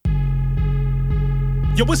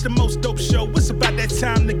Yo, what's the most dope show? It's about that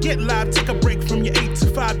time to get live. Take a break from your 8 to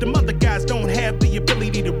 5. Them other guys don't have the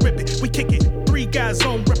ability to rip it. We kick it. 3 guys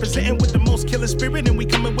on representing with the most killer spirit. And we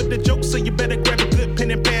coming with the jokes, so you better grab a good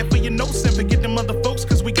pen and pad for your notes. And forget them other folks,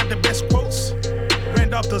 cause we got the best quotes.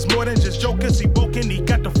 Randolph does more than just jokers. He woke and he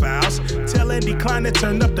got the files. Tell Andy Klein to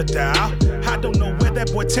turn up the dial. I don't know where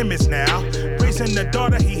that boy Tim is now. Raising the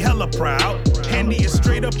daughter, he hella proud. Andy is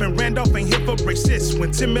straight up and Randolph ain't here for racist.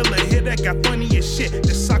 When Tim Miller hit, that got funny as shit.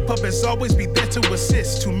 The sock puppets always be there to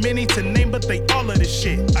assist. Too many to name, but they all of this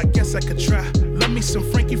shit. I guess I could try. Love me some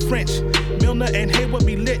Frankie French. Milner and Hayward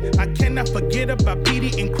be lit. I cannot forget about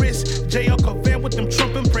Petey and Chris. JL Covan with them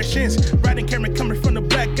Trump impressions. Riding Cameron coming from the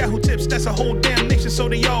black guy who tips. That's a whole damn nation, so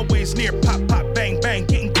they always near. Pop, pop, bang, bang.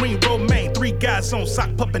 Getting green, romaine. 3 guys on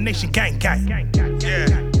Sock Puppet Nation, gang, gang. Yeah.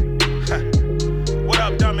 What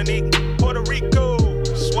up, Dominique? Puerto Rico,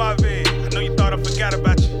 Suave. I know you thought I forgot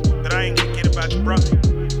about you, but I ain't gonna forget about you, bro.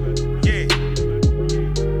 Yeah.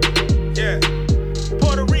 Yeah.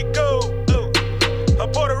 Puerto Rico,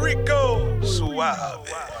 Puerto Rico, Suave.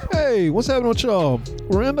 Hey, what's happening with y'all?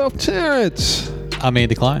 Randolph Terrence. I'm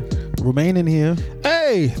Andy Klein. Remaining here.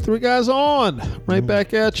 Hey, 3 guys on. Right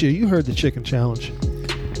back at you. You heard the chicken challenge.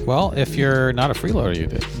 Well, if you're not a freeloader, you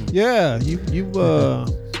did. Yeah, you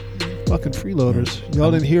fucking freeloaders. Y'all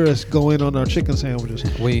didn't hear us go in on our chicken sandwiches.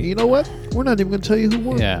 You know what? We're not even going to tell you who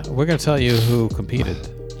won. Yeah, we're going to tell you who competed.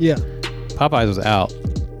 Yeah. Popeyes was out,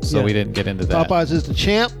 so we didn't get into that. Popeyes is the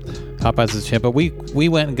champ. Popeyes is the champ, but we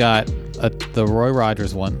went and got the Roy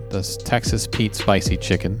Rogers one, the Texas Pete Spicy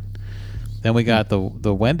Chicken. Then we got the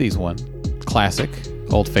Wendy's one, classic,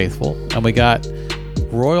 Old Faithful. And we got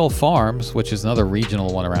Royal Farms, which is another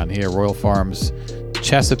regional one around here. Royal Farms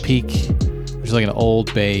Chesapeake, which is like an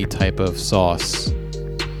Old Bay type of sauce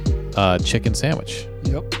chicken sandwich.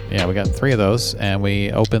 Yep. Yeah, we got 3 of those, and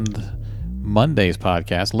we opened Monday's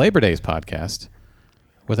podcast, Labor Day's podcast,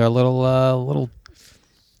 with our little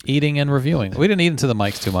eating and reviewing. We didn't eat into the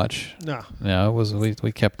mics too much. No, it was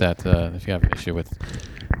we kept that. If you have an issue with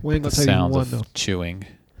we ain't the gonna tell you sounds who won, of though. chewing.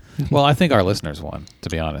 Well, I think our listeners won, to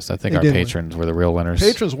be honest. I think They our did patrons were the real winners.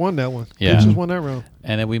 Patrons won that one. Yeah. Patrons won that round.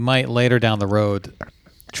 And then we might later down the road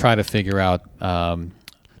try to figure out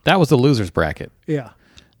that was the losers bracket. Yeah.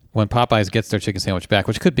 When Popeyes gets their chicken sandwich back,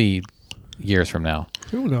 which could be years from now.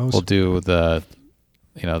 Who knows? We'll do the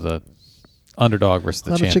underdog versus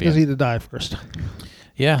the How many champion. chickens need to die first?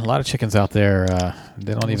 Yeah, a lot of chickens out there.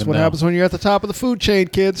 They don't That's even what know. happens when you're at the top of the food chain,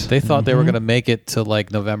 kids. They thought they were going to make it to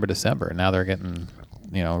like November, December. Now they're getting,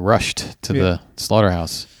 rushed to the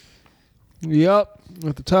slaughterhouse. Yep.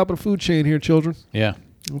 At the top of the food chain here, children. Yeah.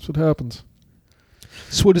 That's what happens.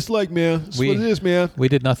 That's what it's like, man. That's what it is, man. We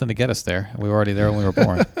did nothing to get us there. We were already there when we were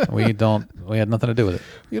born. We had nothing to do with it.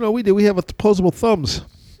 You know, we did. We have opposable thumbs.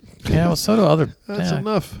 Yeah, well, so do other. That's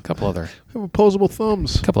enough. A couple other. We have opposable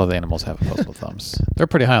thumbs. A couple other animals have opposable thumbs. They're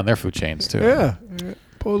pretty high on their food chains too. Yeah.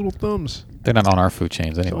 Opposable thumbs. They're not on our food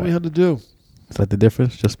chains That's all we anyway. had to do. Is that the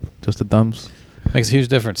difference? Just the thumbs? Makes a huge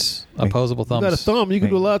difference. Opposable thumbs. You got a thumb. You can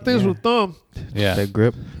do a lot of things with a thumb. Yeah. That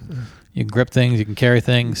grip? You can grip things. You can carry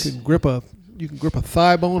things. You can grip a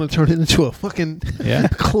thigh bone and turn it into a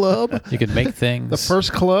fucfucking club. You can make things. The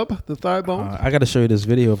first club, the thigh bone. I got to show you this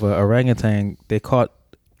video of an orangutan. They caught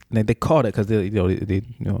it because it's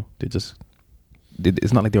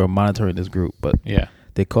not like they were monitoring this group, but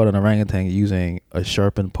they caught an orangutan using a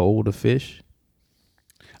sharpened pole to fish.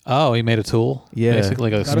 Oh, he made a tool. Yeah, basically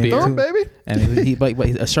like a Got a spear. thumb, baby. And but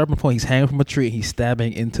a sharpened pole. He's hanging from a tree. And he's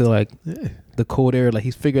stabbing into the cold air. Like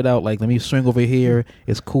he's figured out like let me swing over here.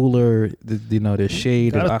 It's cooler. There's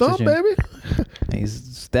shade. Got and a oxygen. thumb, baby. And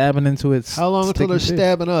he's stabbing into it. How long until they're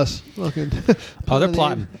stabbing us? Fucking. Oh, they're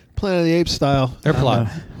plotting. Planet of the Apes style. They're plotting.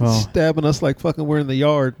 Stabbing us like fucking we're in the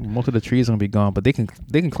yard. Most of the trees are gonna be gone, but they can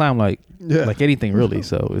climb like anything really.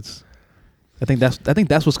 So it's. I think that's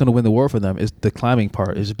what's gonna win the war for them is the climbing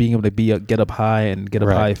part. Is being able to get up high and get up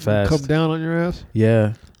high fast. Come down on your ass.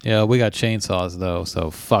 Yeah. Yeah, we got chainsaws though,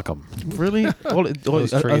 so fuck them. Really? A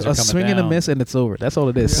swing and a miss and it's over. That's all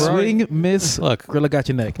it is. Yeah. Swing, miss. Look, Gorilla got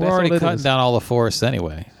your neck. We're already cutting down all the forests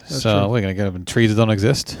anyway. That's so true. we're gonna get up in trees that don't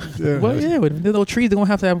exist. Yeah. Well, yeah, but there's no trees. They're gonna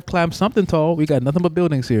have to climb something tall. We got nothing but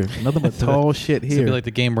buildings here. Nothing but tall shit It's here. be like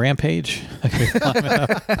the game Rampage.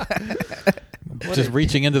 Just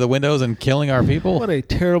reaching into the windows and killing our people. What a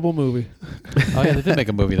terrible movie. Oh yeah, they did make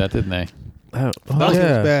a movie, that didn't they? That was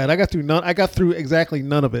bad. I got through exactly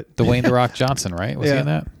none of it. Dwayne The Rock Johnson, right? Was he in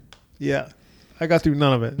that? Yeah. I got through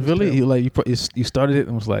none of it. Really? You started it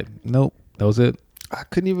and was like, nope, that was it. I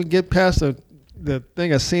couldn't even get past the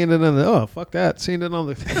thing of seeing it on the fuck that, seeing it on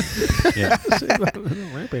the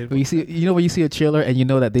Rampage. When you see a trailer and you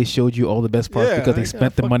know that they showed you all the best parts because they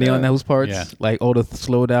spent the money on those parts, like all the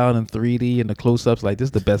slowdown and 3D and the close-ups. Like this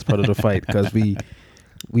is the best part of the fight because we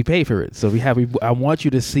pay for it. So I want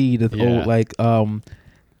you to see the old like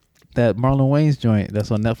that Marlon Wayans joint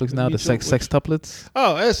that's on Netflix now, the sextuplets.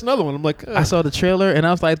 Oh, that's another one. I'm like, I saw the trailer and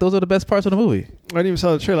I was like, those are the best parts of the movie. I didn't even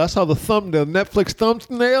saw the trailer. I saw the Netflix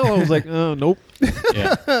thumbnail. I was like, oh, nope.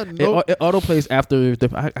 Nope. It auto plays after,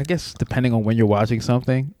 I guess, depending on when you're watching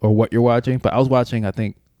something or what you're watching. But I was watching, I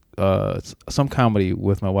think, some comedy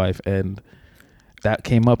with my wife, and that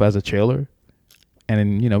came up as a trailer. And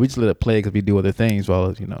then, we just let it play because we do other things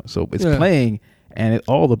while, so it's playing. And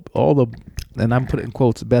all the and I'm putting in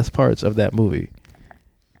quotes best parts of that movie.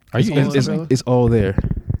 It's all there.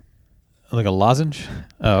 Like a lozenge?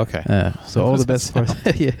 Oh, okay. So all the best parts.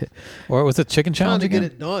 Yeah. Or was it Chicken Challenge again? To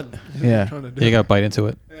get it done. Yeah. You got to bite into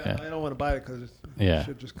it. Yeah. I don't want to bite it because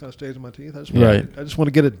shit just kind of stays in my teeth. I just want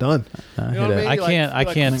to get it done. You know what I mean? I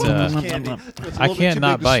can't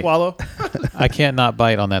not bite. I can't not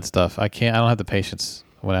bite on that stuff. I don't have the patience.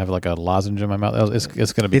 When I have like a lozenge in my mouth, it's going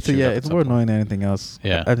to be. It's more annoying than anything else.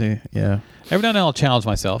 Yeah. Every now and then I'll challenge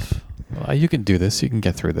myself. You can do this. You can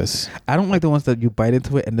get through this. I don't like the ones that you bite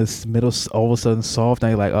into it and the middle all of a sudden soft.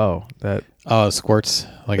 And you're like, it squirts.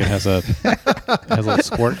 Like it has a little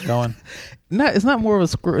squirt going. It's not more of a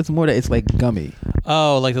squirt. It's more that it's like gummy.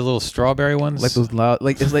 Oh, like the little strawberry ones. Like those,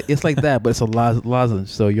 it's like that, but it's a lozenge.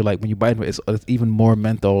 So you're like when you bite into it, it's even more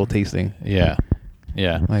menthol tasting. Yeah.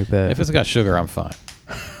 Like that. If it's got sugar, I'm fine.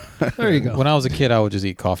 There you go. When I was a kid, I would just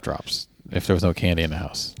eat cough drops if there was no candy in the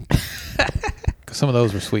house. Because some of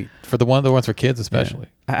those were sweet. For the ones for kids, especially.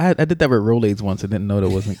 Yeah. I did that with Rolaids once. I didn't know it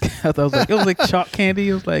wasn't. I thought it was like chalk candy.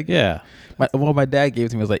 It was like my dad gave it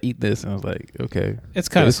to me. I was like, eat this, and I was like, okay. It's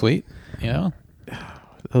kind of sweet, It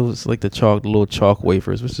was like the little chalk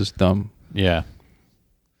wafers, which is dumb. Yeah.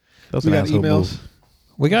 We got emails.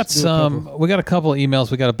 We got a couple of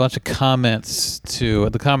emails. We got a bunch of comments too.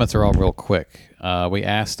 The comments are all real quick. We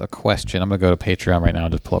asked a question. I'm going to go to Patreon right now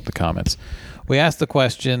and just pull up the comments. We asked the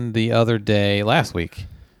question last week,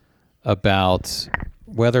 about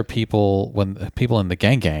whether when people in the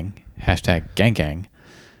gang, #gang,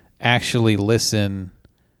 actually listen,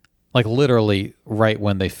 like literally right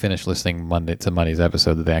when they finish listening Monday's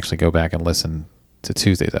episode, that they actually go back and listen to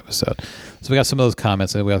Tuesday's episode. So we got some of those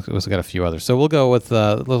comments, and we also got a few others. So we'll go with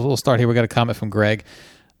we'll start here. We got a comment from Greg.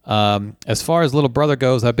 As far as Little Brother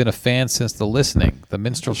goes, I've been a fan since the listening. The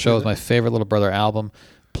Minstrel Show is my favorite Little Brother album,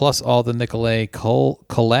 plus all the Nicolay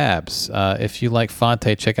collabs. If you like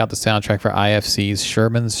Fonte, check out the soundtrack for IFC's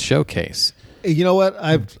Sherman's Showcase. You know what?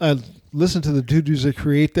 I've listened to the dudes that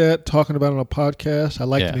create that, talking about it on a podcast. I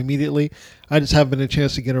liked it immediately. I just haven't been a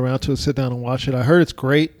chance to get around to it, sit down and watch it. I heard it's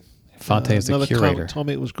great. Fonte is the curator. Told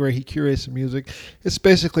me it was great. He curates the music. It's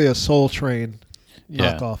basically a Soul Train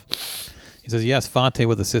knockoff. He says, yes, Fonte,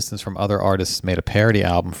 with assistance from other artists, made a parody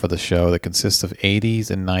album for the show that consists of 80s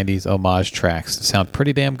and 90s homage tracks that sound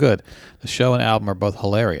pretty damn good. The show and album are both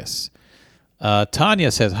hilarious. Tanya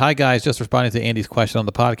says, hi, guys. Just responding to Andy's question on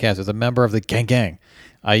the podcast. As a member of the Gang,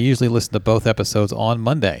 I usually listen to both episodes on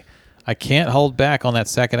Monday. I can't hold back on that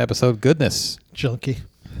second episode goodness. Junkie.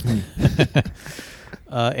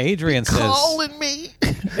 Adrian says, calling me.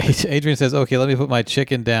 Adrian says, okay, let me put my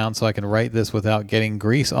chicken down so I can write this without getting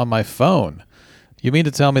grease on my phone. You mean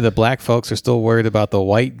to tell me that black folks are still worried about the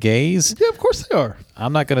white gaze? Yeah, of course they are.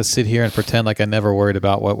 I'm not going to sit here and pretend like I never worried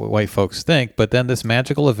about what white folks think, but then this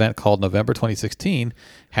magical event called November 2016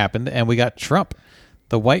 happened, and we got Trump.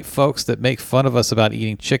 The white folks that make fun of us about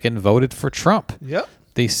eating chicken voted for Trump. Yep.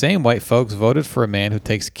 These same white folks voted for a man who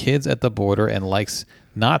takes kids at the border and likes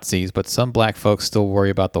Nazis, but some black folks still worry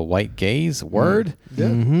about the white gaze. Word? Yeah.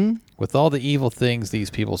 Mm-hmm. With all the evil things these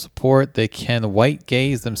people support, they can white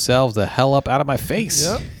gaze themselves the hell up out of my face.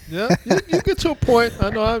 Yeah. You get to a point. I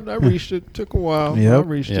know I reached it. Took a while. Yep. I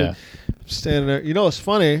reached it. Standing there. You know, it's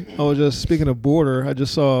funny. I was just, speaking of border, I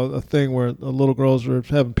just saw a thing where the little girls were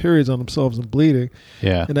having periods on themselves and bleeding.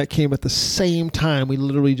 Yeah. And that came at the same time. We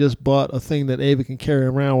literally just bought a thing that Ava can carry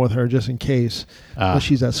around with her just in case when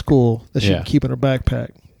she's at school, that she can keep in her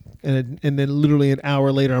backpack. And then literally an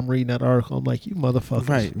hour later, I'm reading that article. I'm like, you motherfuckers.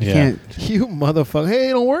 Right. You motherfucker. Hey,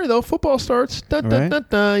 don't worry, though. Football starts. You don't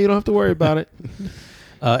have to worry about it.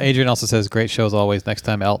 Adrian also says, great show as always. Next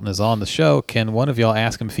time Elton is on the show, can one of y'all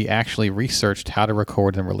ask him if he actually researched how to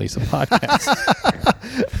record and release a podcast?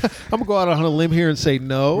 I'm going to go out on a limb here and say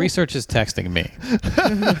no. Research is texting me.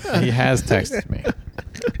 He has texted me.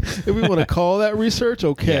 If we want to call that research,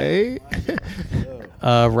 okay.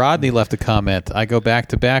 Rodney left a comment. I go back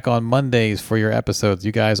to back on Mondays for your episodes.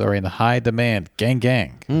 You guys are in high demand. Gang,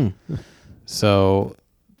 gang. So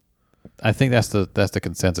I think that's the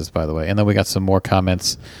consensus, by the way. And then we got some more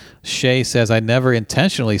comments. Shay says, I never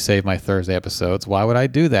intentionally save my Thursday episodes. Why would I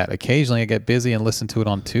do that? Occasionally I get busy and listen to it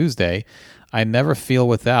on Tuesday. I never feel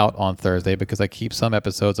without on Thursday because I keep some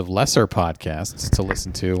episodes of lesser podcasts to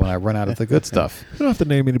listen to when I run out of the good stuff. You don't have to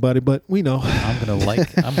name anybody, but we know. I'm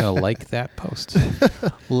gonna like that post.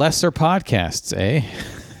 Lesser podcasts, eh?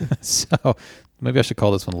 So maybe I should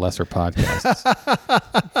call this one lesser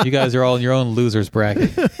podcasts. You guys are all in your own losers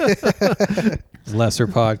bracket. Lesser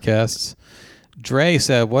podcasts. Dre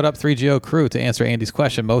said, what up 3GO crew? To answer Andy's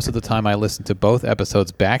question, most of the time I listen to both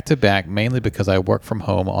episodes back to back, mainly because I work from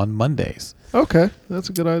home on Mondays. Okay, that's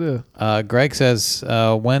a good idea. Greg says,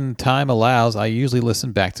 when time allows, I usually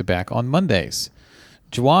listen back to back on Mondays.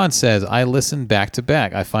 Juwan says, I listen back to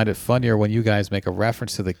back. I find it funnier when you guys make a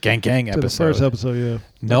reference to the Gang Gang episode. To the first episode, yeah.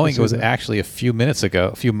 Knowing it was actually a few moments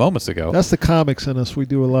ago. That's the comics in us. We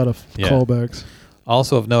do a lot of callbacks.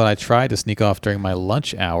 Also of note, I tried to sneak off during my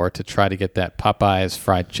lunch hour to try to get that Popeyes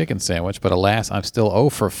fried chicken sandwich, but alas, I'm still 0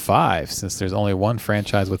 for 5 since there's only one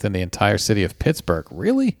franchise within the entire city of Pittsburgh.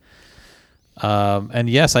 Really? And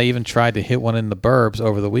yes, I even tried to hit one in the burbs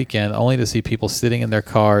over the weekend, only to see people sitting in their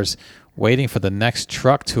cars waiting for the next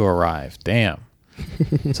truck to arrive. Damn.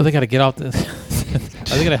 So they got to get off. Are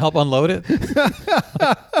they going to help unload it?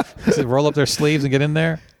 Does it roll up their sleeves and get in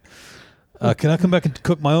there? Can I come back and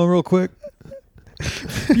cook my own real quick?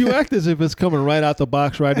 You act as if it's coming right out the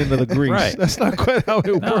box, right into the grease. Right. That's not quite how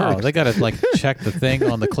it works. They got to check the thing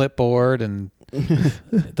on the clipboard, and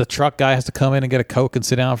the truck guy has to come in and get a Coke and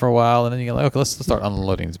sit down for a while, and then you're like, okay, let's start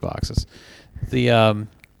unloading these boxes.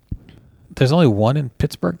 There's only one in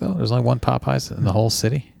Pittsburgh, though. There's only one Popeyes in the whole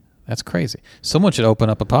city. That's crazy. Someone should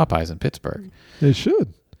open up a Popeyes in Pittsburgh. They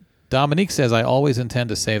should. Dominique says, I always intend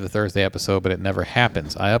to save the Thursday episode, but it never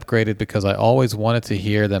happens. I upgraded because I always wanted to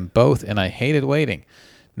hear them both, and I hated waiting.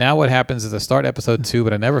 Now what happens is I start episode 2,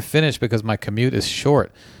 but I never finish because my commute is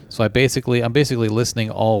short. So I'm basically listening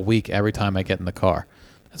all week every time I get in the car.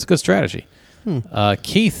 That's a good strategy.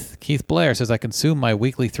 Keith Blair says, I consume my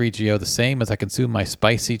weekly 3GO the same as I consume my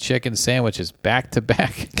spicy chicken sandwiches back to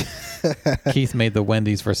back. Keith made the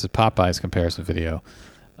Wendy's versus Popeyes comparison video.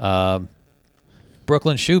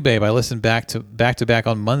 Brooklyn Shoe Babe, I listen back to back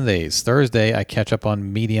on Mondays. Thursday, I catch up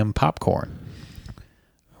on medium popcorn.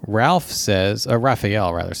 Raphael says,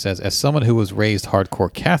 as someone who was raised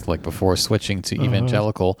hardcore Catholic before switching to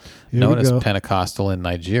evangelical, known as Pentecostal in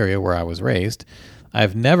Nigeria, where I was raised,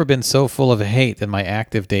 I've never been so full of hate in my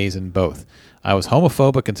active days in both. I was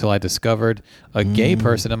homophobic until I discovered a gay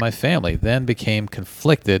person in my family, then became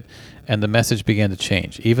conflicted, and the message began to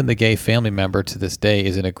change. Even the gay family member to this day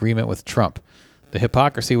is in agreement with Trump. The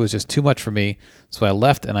hypocrisy was just too much for me, so I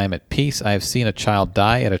left and I am at peace. I have seen a child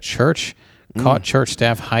die at a church, caught church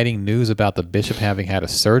staff hiding news about the bishop having had a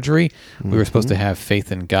surgery. We were supposed to have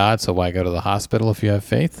faith in God, so why go to the hospital if you have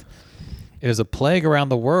faith? It is a plague around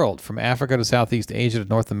the world, from Africa to Southeast Asia to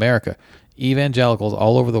North America. Evangelicals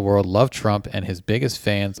all over the world love Trump, and his biggest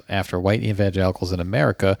fans after white evangelicals in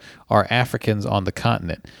America are Africans on the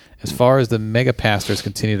continent. As far as the mega pastors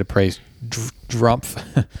continue to praise Trump,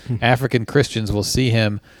 African Christians will see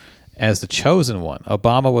him as the chosen one.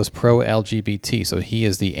 Obama was pro-LGBT, so he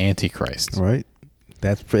is the Antichrist. Right.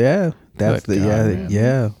 That's Boy,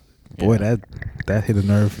 that hit a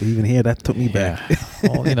nerve. Even here, that took me back.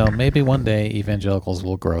 Well, maybe one day evangelicals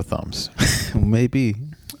will grow thumbs. Maybe.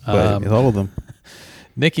 But all of them.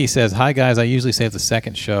 Nikki says, hi, guys. I usually save the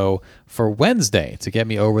second show for Wednesday to get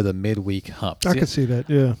me over the midweek hump. I could see that,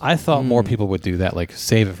 yeah. I thought more people would do that, like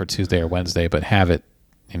save it for Tuesday or Wednesday, but have it,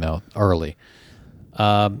 early.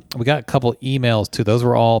 We got a couple emails, too. Those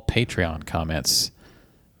were all Patreon comments.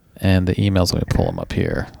 And the emails, let me pull them up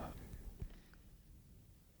here.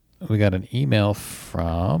 We got an email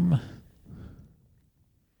from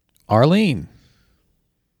Arlene.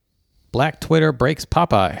 Black Twitter breaks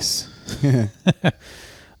Popeyes.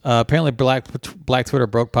 Apparently, Black Twitter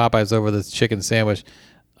broke Popeyes over this chicken sandwich.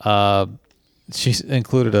 She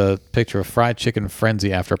included a picture of fried chicken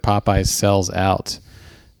frenzy after Popeyes sells out.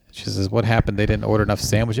 She says, what happened? They didn't order enough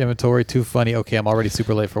sandwich inventory? Too funny. Okay, I'm already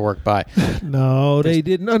super late for work. Bye. No, they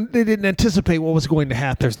didn't. They didn't anticipate what was going to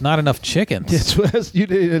happen. There's not enough chickens. Yes, you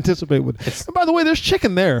didn't anticipate what. And by the way, there's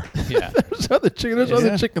chicken there. Yeah. There's other chicken. There's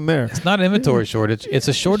other chicken there. It's not an inventory shortage. It's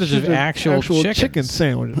a shortage of actual chicken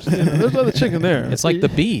sandwiches. There's other chicken there. It's like the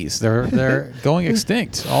bees. They're going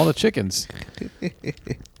extinct. All the chickens.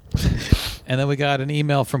 And then we got an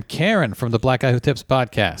email from Karen from the Black Guy Who Tips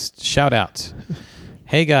podcast. Shout out.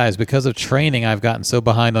 Hey guys, because of training, I've gotten so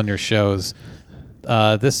behind on your shows.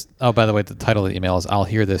 By the way, the title of the email is "I'll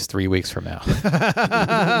hear this 3 weeks from now." So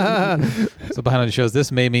behind on the shows,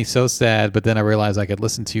 this made me so sad, but then I realized I could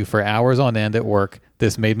listen to you for hours on end at work.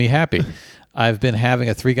 This made me happy. I've been having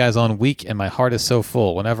a 3 Guys On week, and my heart is so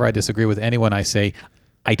full. Whenever I disagree with anyone, I say,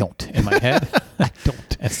 "I don't," in my head. I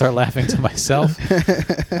don't. And start laughing to myself.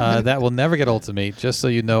 That will never get old to me. Just so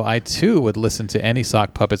you know, I too would listen to any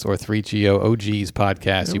Sock Puppets or 3GO OGs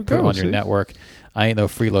podcast you put on your network. I ain't no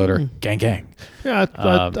freeloader. Gang, gang. Yeah,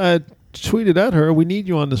 I tweeted at her, we need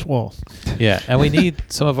you on this wall. Yeah, and we need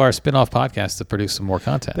some of our spin-off podcasts to produce some more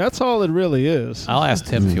content. That's all it really is. I'll ask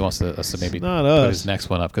Tim if he wants us to maybe put his next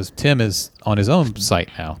one up, because Tim is on his own site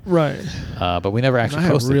now. Right. But we never actually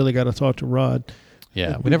posted. I really got to talk to Rod.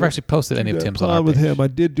 Yeah, we never actually posted any of Tim's on our page. With him. I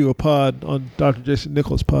did do a pod on Dr. Jason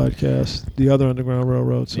Nichols' podcast, The Other Underground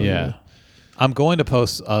Railroad. So yeah. I'm going to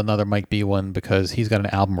post another Mike B one because he's got an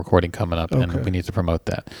album recording coming up, and we need to promote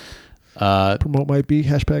that. Promote Mike B,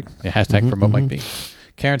 hashtag. Yeah, hashtag promote Mike B.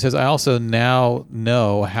 Karen says, I also now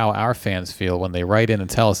know how our fans feel when they write in and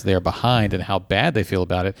tell us they're behind and how bad they feel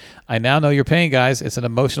about it. I now know your pain, guys. It's an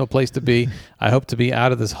emotional place to be. I hope to be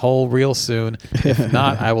out of this hole real soon. If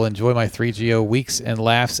not, I will enjoy my 3GO weeks and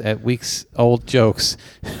laughs at weeks old jokes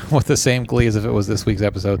with the same glee as if it was this week's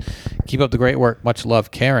episode. Keep up the great work. Much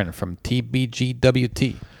love, Karen from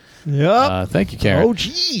TBGWT. Yeah. Thank you, Karen. Oh,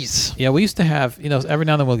 geez. Yeah, we used to have, every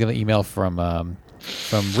now and then we'll get an email from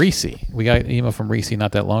Reese. We got an email from Reese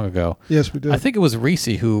not that long ago. Yes, we did. I think it was Reese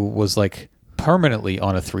who was like permanently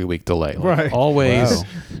on a 3-week delay. Like, right. Always, wow.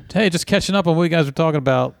 Hey, just catching up on what you guys were talking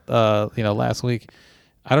about, last week.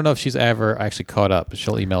 I don't know if she's ever actually caught up, but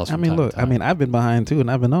she'll email us from time to time. I've been behind too,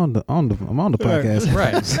 and I've been I'm on the podcast.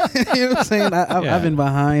 Right. You know what I'm saying? I've been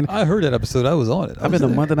behind. I heard that episode. I was on it. I've been a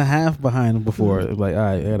month and a half behind before. Like, all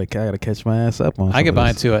right, I gotta catch my ass up on. I get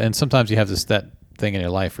behind too, and sometimes you have that thing in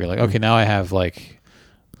your life where you're like, okay, now I have like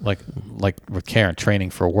with Karen,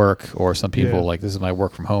 training for work, or some people like, this is my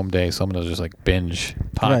work from home day, so I'm gonna just like binge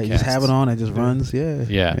podcasts. Right, you just have it on, it just runs.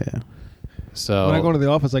 Yeah. So when I go to the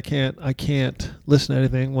office, I can't listen to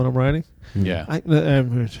anything when I'm writing. Yeah.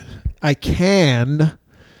 I can.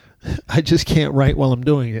 I just can't write while I'm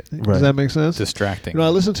doing it. Right. Does that make sense? Distracting. I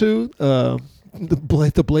listen to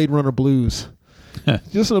the Blade Runner blues. Have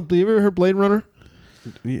you ever heard Blade Runner?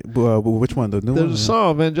 Which one? The new one? There's a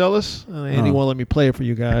song, Vangelis. Andy won't let me play it for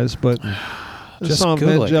you guys, but the song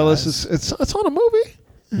Vangelis it's on a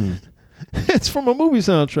movie. It's from a movie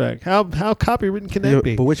soundtrack. How copywritten can that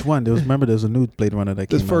be? But which one? There's a new Blade Runner that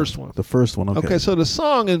came out. The first one. The first one. Okay. So the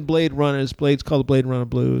song in Blade Runner is called Blade Runner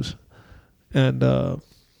Blues, and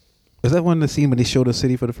is that one the scene when they show the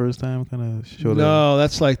city for the first time? No,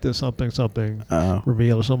 that's like the something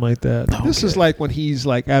reveal or something like that. Okay. This is like when he's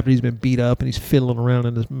like after he's been beat up and he's fiddling around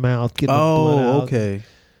in his mouth, getting the blood out. Oh, okay.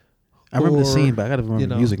 I remember the scene, but I gotta remember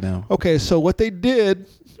the music now. Okay, so what they did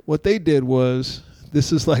was.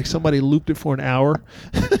 This is like somebody looped it for an hour.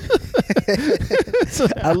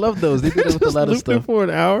 I love those. They do that with a lot of stuff. Looped it for an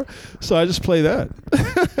hour, so I just play that.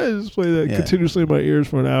 I just play that continuously in my ears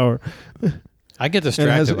for an hour. I get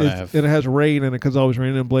distracted when I have. And it has rain in it because it's always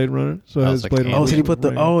raining in Blade Runner. So it has Blade Runner. Oh, so they put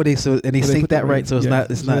they sync that right, so it's not.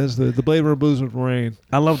 It has the Blade Runner Blues with rain.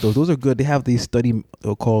 I love those. Those are good. They have these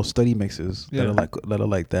called study mixes that are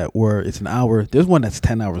like that, where it's an hour. There's one that's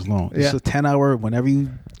 10 hours long. It's a 10-hour. Whenever you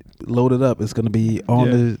load it up, it's going to be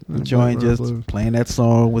on the joint, just playing that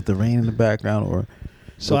song with the rain in the background.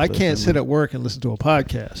 So I can't sit at work and listen to a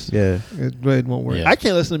podcast. Yeah, it won't work. I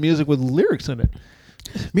can't listen to music with lyrics in it.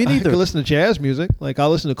 Me neither. I can listen to jazz music. Like I'll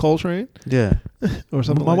listen to Coltrane. Yeah, or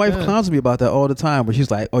something. My wife that. clowns me about that all the time. But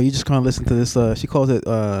she's like, "Oh, you just gonna listen to this?" She calls it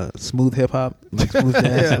smooth hip hop, like smooth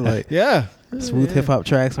jazz. Smooth hip hop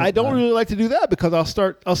tracks. I don't really like to do that because I'll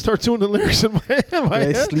start doing the lyrics in my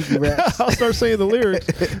head. Sleepy raps. I'll start saying the lyrics,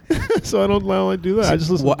 so I don't like to do that. I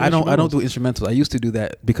just listen. I don't do instrumentals. I used to do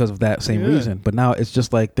that because of that same reason. But now it's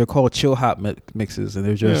just like they're called chill hop mixes, and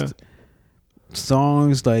they're just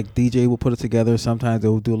songs like DJ will put it together. Sometimes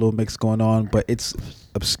they'll do a little mix going on, but it's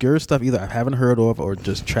obscure stuff either I haven't heard of or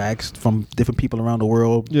just tracks from different people around the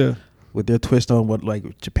world. Yeah. With their twist on what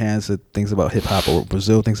like Japan thinks about hip hop or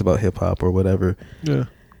Brazil thinks about hip hop or whatever. Yeah,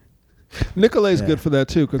 Nicolet's good for that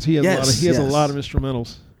too because he has a lot of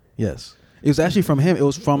instrumentals. Yes, it was actually from him. It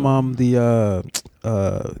was from the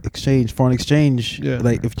foreign exchange. Yeah,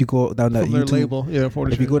 like if you go down that YouTube label,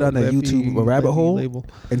 if you go down that YouTube rabbit hole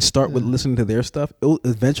and start with listening to their stuff, it will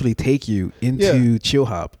eventually take you into chill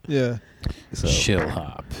hop. Yeah. So, chill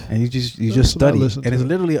hop, and you just study, and it's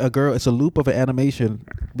literally it's a loop of an animation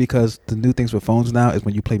because the new things with phones now is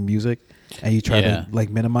when you play music and you try to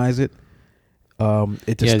like minimize it.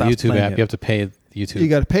 it just stops YouTube playing app. it. You have to pay YouTube. You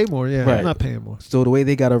got to pay more. Yeah, Right. I'm not paying more. So the way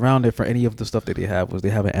they got around it for any of the stuff that they have was they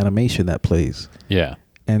have an animation that plays. Yeah.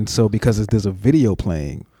 And so because there's a video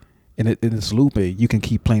playing and it's looping, you can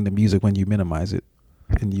keep playing the music when you minimize it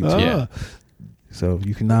in YouTube. Yeah. So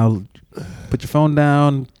you can now put your phone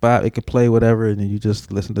down, it can play whatever, and then you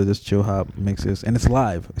just listen to this chill hop mixes, and it's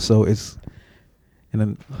live. So it's, and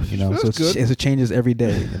then That's so good. it changes every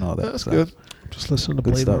day and all that. That's stuff. good. Just listen to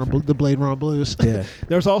Good Blade stuff. Runner, the Blade Runner Blues. Yeah.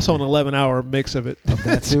 There's also an 11-hour mix of it.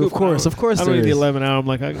 That too. Of course. I don't there need the is. 11 hour. I'm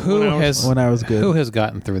like, Who 1 hour. has 1 hour is good. Who has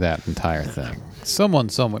gotten through that entire thing? Someone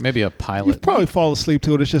somewhere, maybe a You pilot. probably fall asleep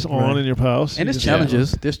to it. It's just on Right. in your house. And You there's just-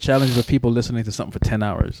 challenges. There's challenges of people listening to something for 10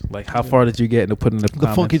 hours. Like, how far did you get into putting the The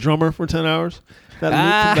comments? funky drummer for 10 hours.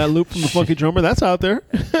 That loop from the funky drummer. That's out there.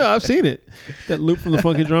 I've seen it. That loop from the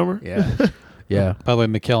funky drummer. Yeah. Yeah. By the way,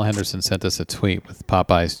 Mikhail Henderson sent us a tweet with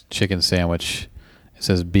Popeye's chicken sandwich. It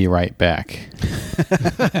says, "Be right back."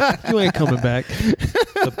 You ain't coming back.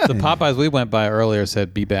 The Popeyes we went by earlier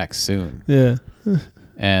said, "Be back soon." Yeah.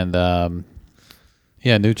 And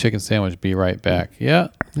new chicken sandwich. Be right back. Yeah.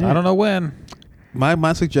 I don't know when.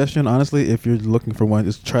 My suggestion, honestly, if you're looking for one,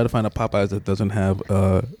 is try to find a Popeyes that doesn't have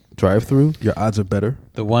a drive-through. Your odds are better.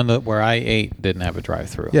 The one where I ate didn't have a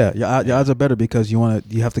drive-through. Yeah, your odds are better because you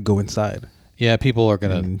have to go inside. Yeah, people are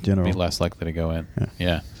going In to general. be less likely to go in.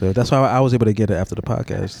 Yeah. So that's why I was able to get it after the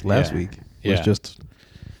podcast last Yeah. week. It was Yeah. just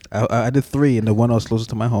I did 3, and the one that was closest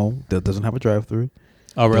to my home that doesn't have a drive-through.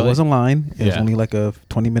 Oh, really? There was a line. It was Yeah. only like a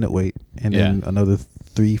 20-minute wait, and then another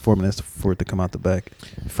 3-4 minutes for it to come out the back.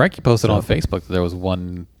 Frankie posted on Facebook that there was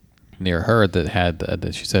one near her that had.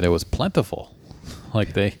 That she said it was plentiful.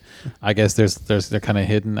 Like I guess they're kind of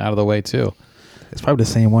hidden out of the way too. It's probably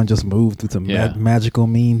the same one, just moved through some magical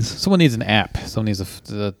means. Someone needs an app. Someone needs a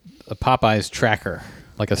Popeyes tracker,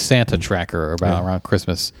 like a Santa tracker around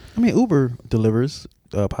Christmas. I mean, Uber delivers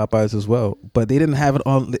Popeyes as well, but they didn't have it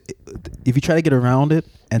on. If you try to get around it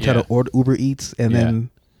and try to order Uber Eats and then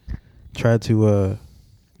try to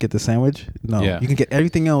get the sandwich, you can get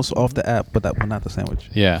everything else off the app, but not the sandwich.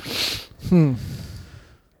 Yeah.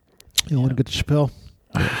 You want to get to Chappelle?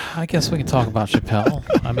 I guess we can talk about Chappelle.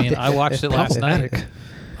 I mean, I watched it last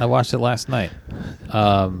night.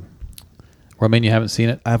 Romain, you haven't seen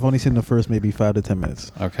it? I've only seen the first maybe 5 to 10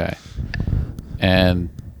 minutes. Okay. And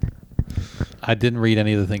I didn't read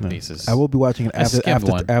any of the think pieces. I will be watching it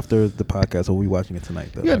after one. after the podcast. We'll be watching it tonight,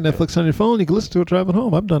 though. You got Netflix on your phone. You can listen to it driving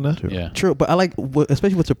home. I've done that. True. Yeah. True, but I like,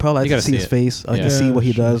 especially with Chappelle, I like You to gotta see his see it. face. I like to see what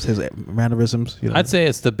he does, his mannerisms. I'd say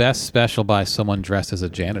it's the best special by someone dressed as a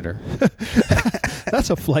janitor. That's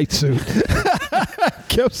a flight suit.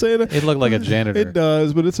 Kept saying it. It looked like a janitor. It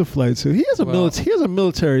does, but it's a flight suit. He has a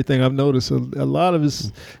military thing. I've noticed a lot of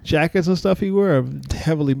his jackets and stuff he wears are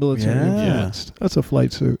heavily military influenced. That's a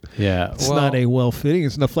flight suit. Yeah, It's not a well fitting.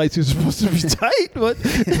 It's not flight suit supposed to be tight, but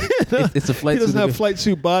it's a flight he doesn't suit. have flight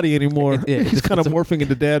suit body anymore. He's kind of morphing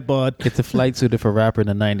into dad bod. It's a flight suit if a rapper in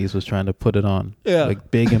the 90s was trying to put it on. Yeah.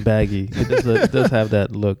 Like big and baggy. It does have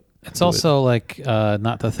that look. It's also like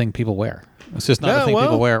not the thing people wear. It's just not the thing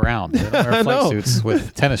people wear around. They don't wear flight suits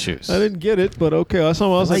with tennis shoes. I didn't get it, but okay. I was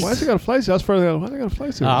like, why has he got a flight suit? I was first like, why has he got a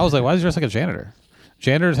flight suit? I was like, why is he dressed like a janitor?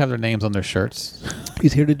 Janitors have their names on their shirts.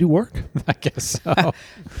 He's here to do work. I guess so.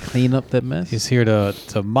 Clean up that mess. He's here to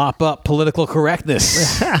mop up political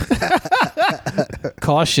correctness.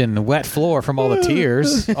 Caution, wet floor from all the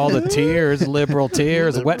tears. All the tears, liberal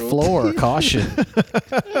tears, wet floor, caution.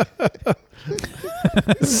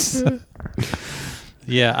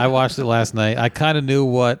 Yeah, I watched it last night. I kind of knew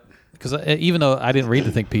because even though I didn't read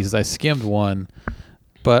the think pieces, I skimmed one,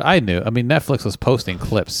 but I knew. I mean, Netflix was posting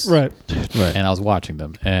clips, Right. and I was watching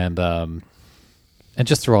them, and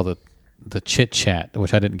just through all the chit chat,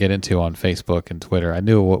 which I didn't get into on Facebook and Twitter, I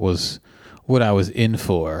knew what I was in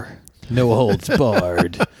for. No holds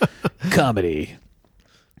barred comedy.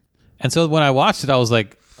 And so when I watched it, I was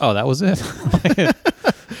like, "Oh, that was it."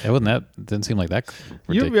 It wasn't that. Didn't seem like that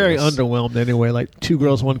ridiculous. You're very underwhelmed anyway. Like 2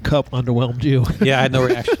 Girls, 1 Cup underwhelmed you. Yeah, I had no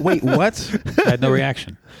reaction. Wait, what? I had no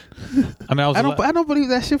reaction. I mean, I don't believe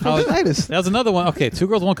that shit from the slightest. That was another one. Okay, 2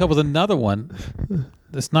 Girls, 1 Cup was another one.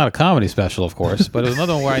 It's not a comedy special, of course, but it was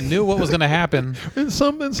another one where I knew what was going to happen. in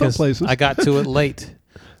some places. I got to it late.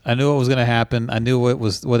 I knew what was going to happen. I knew what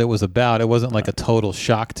it was about. It wasn't like a total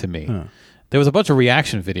shock to me. There was a bunch of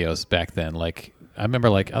reaction videos back then. Like I remember,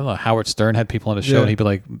 I don't know, Howard Stern had people on his show, and he'd be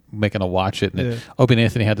like making a watch it. And Opie and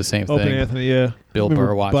Anthony had the same thing. Opie and Anthony, yeah. Bill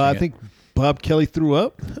Burr watching I it. think Bob Kelly threw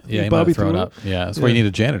up. Yeah, he might Bobby have thrown up. Yeah, that's where you need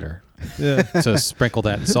a janitor. Yeah. to sprinkle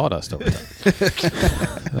that in sawdust over top.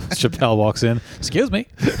 Chappelle walks in. Excuse me.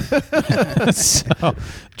 So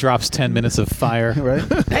drops 10 minutes of fire. Right.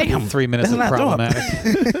 Damn. 3 minutes of problematic.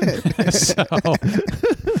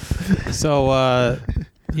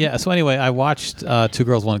 So anyway, I watched Two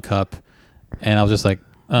Girls, One Cup, and I was just like,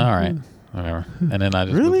 all right, whatever. And then I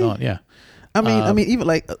just moved on. Yeah. I mean, even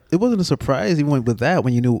like it wasn't a surprise even with that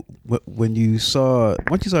when you knew once you saw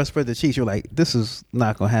her spread the cheeks, you're like, this is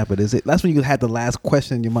not gonna happen, is it? That's when you had the last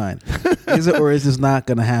question in your mind, is it or is this not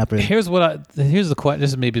gonna happen? Here's the question.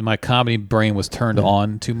 This is maybe my comedy brain was turned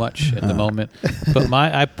on too much at the moment, but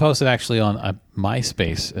I posted actually on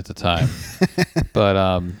MySpace at the time,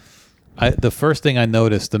 but the first thing I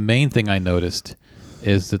noticed, the main thing I noticed,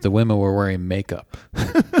 is that the women were wearing makeup.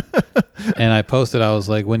 And I posted, I was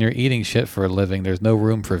like, when you're eating shit for a living, there's no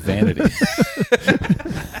room for vanity.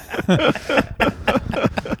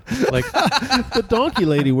 Like the donkey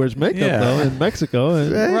lady wears makeup though in Mexico,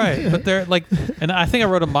 right? But they're like, and I think I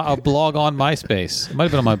wrote a blog on MySpace. It might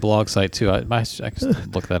have been on my blog site too. I can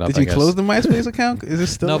look that up. Did you close the MySpace account? Is it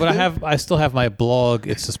still? No, but I still have my blog.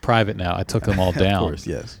 It's just private now. I took them all down. Of course,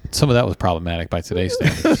 yes. Some of that was problematic by today's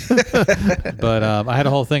standards. But I had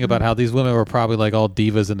a whole thing about how these women were probably like all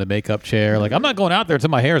divas in the makeup chair. Like, I'm not going out there until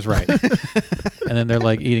my hair's right. And then they're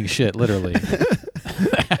like eating shit, literally.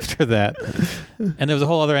 After that. And there was a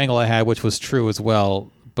whole other angle I had, which was true as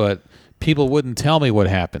well, but people wouldn't tell me what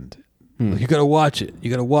happened. You gotta watch it.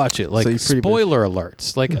 You gotta watch it. Like, spoiler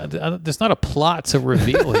alerts. Like, there's not a plot to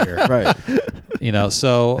reveal here. Right. You know,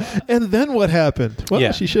 so. And then what happened?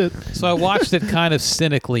 Well, she should. So I watched it kind of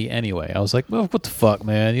cynically anyway. I was like, well, what the fuck,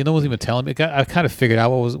 man? You know, wasn't even telling me. I kind of figured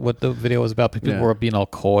out what the video was about. People were being all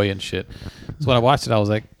coy and shit. So when I watched it, I was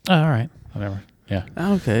like, oh, all right, whatever. Yeah.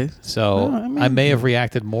 Okay. So I may have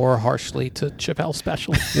reacted more harshly to Chappelle's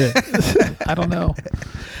special. Yeah. I don't know.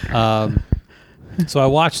 So I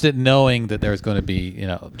watched it knowing that there was going to be,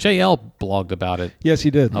 JL blogged about it. Yes,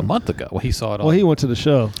 he did. A month ago. Well, he saw it all. Well, he went to the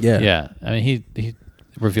show. Yeah. Yeah. I mean, he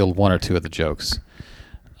revealed one or two of the jokes.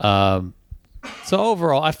 So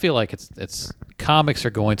overall, I feel like it's comics are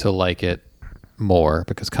going to like it more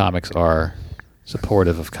because comics are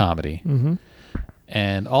supportive of comedy. Mm-hmm.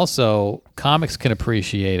 And also, comics can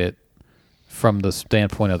appreciate it from the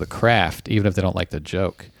standpoint of the craft, even if they don't like the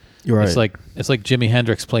joke. You're right. It's like Jimi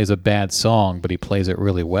Hendrix plays a bad song, but he plays it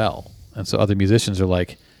really well. And so other musicians are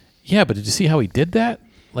like, yeah, but did you see how he did that?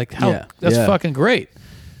 Like, that's fucking great.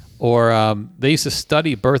 Or they used to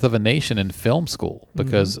study Birth of a Nation in film school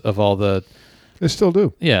because of all the... They still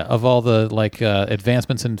do. Yeah, of all the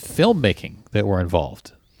advancements in filmmaking that were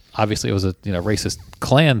involved. Obviously, it was a racist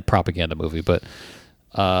Klan propaganda movie, but...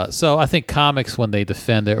 so I think comics, when they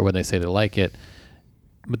defend it or when they say they like it,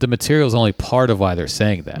 but the material is only part of why they're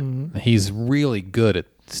saying that. Mm-hmm. He's really good at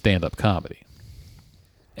stand-up comedy.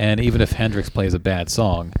 And even if Hendrix plays a bad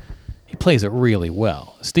song, he plays it really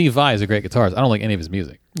well. Steve Vai is a great guitarist. I don't like any of his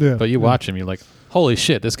music. Yeah, but you watch him, you're like, holy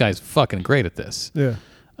shit, this guy's fucking great at this. Yeah.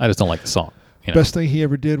 I just don't like the song. Best thing he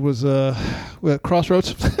ever did was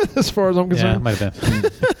Crossroads, as far as I'm concerned. Yeah, it might have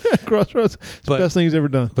been. Crossroads. It's the best thing he's ever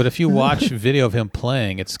done. But if you watch video of him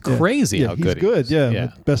playing, it's crazy how good he is. He's good,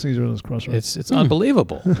 yeah. Best thing he's ever done is Crossroads. It's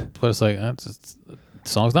unbelievable. But it's like, the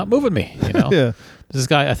song's not moving me, Yeah. This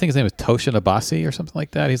guy, I think his name is Toshin Abasi or something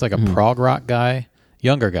like that. He's like a prog rock guy,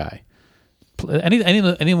 younger guy.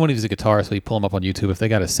 Anyone who's a guitarist, so you pull him up on YouTube, if they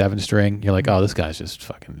got a 7-string, you're like, oh, this guy's just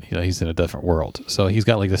fucking, he's in a different world. So he's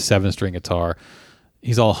got like this 7-string guitar.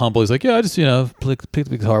 He's all humble. He's like, yeah, I just, picked up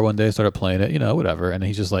the guitar one day, started playing it, whatever. And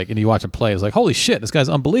he's just like, and you watch him play, it's like, holy shit, this guy's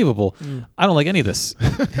unbelievable. I don't like any of this.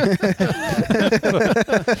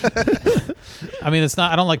 I mean,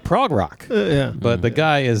 I don't like prog rock. But the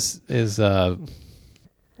guy is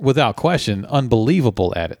without question,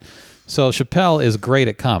 unbelievable at it. So Chappelle is great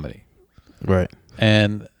at comedy. Right.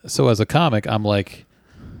 And so as a comic, I'm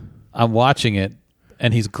watching it,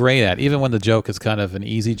 and he's great at it. Even when the joke is kind of an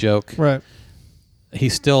easy joke. Right.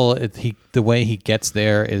 He's still, the way he gets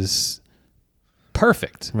there is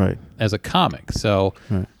perfect. Right. As a comic. So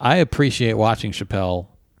I appreciate watching Chappelle,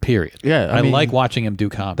 period. Yeah. I mean, like watching him do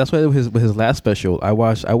comedy. That's why with his last special, I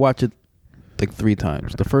watched it like 3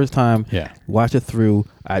 times. The first time, watch it through,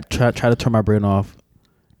 I try to turn my brain off.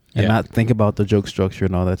 And not think about the joke structure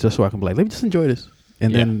and all that, just so I can be like, let me just enjoy this.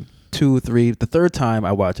 And then 2, 3, the third time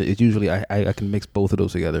I watch it, it's usually I can mix both of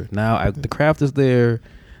those together. Now the craft is there,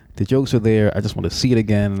 the jokes are there. I just want to see it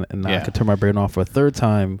again, and now I can turn my brain off for a third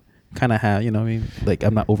time. Kind of have, you know what I mean? Like,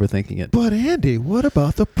 I'm not overthinking it. But Andy, what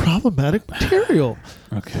about the problematic material?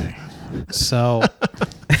 Okay. So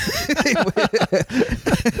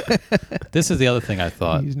this is the other thing I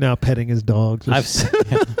thought. He's now petting his dogs.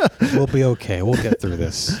 We'll be okay. We'll get through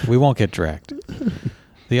this. We won't get dragged.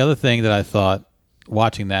 The other thing that I thought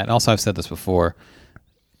watching that, and also I've said this before,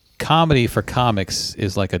 comedy for comics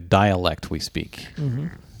is like a dialect we speak.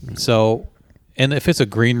 Mm-hmm. So, and if it's a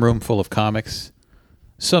green room full of comics,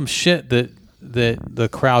 some shit that the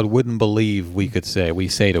crowd wouldn't believe we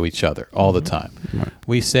say to each other all the time. Right.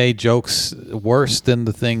 We say jokes worse than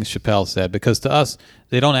the things Chappelle said, because to us,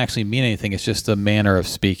 they don't actually mean anything. It's just a manner of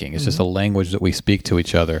speaking. It's just a language that we speak to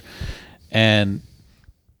each other. And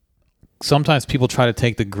sometimes people try to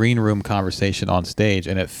take the green room conversation on stage,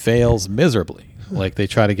 and it fails miserably. Like they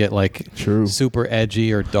try to get like super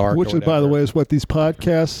edgy or dark, which is, by the way, is what these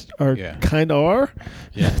podcasts are kind of are.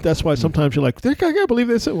 Yeah, that's why sometimes you're like, I can't believe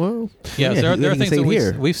they said, well, there are things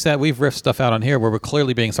that we've said, we've riffed stuff out on here where we're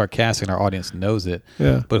clearly being sarcastic and our audience knows it.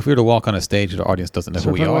 Yeah, but if we were to walk on a stage and our audience doesn't know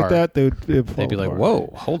who we are, like that, they'd be like,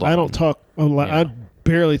 whoa, hold on. I don't talk a lot. I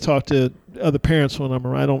barely talk to other parents when I'm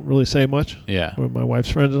around. I don't really say much. Yeah. When my wife's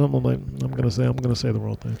friends and I'm like, I'm gonna say the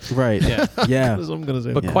wrong thing. Right. Yeah. Yeah. I'm gonna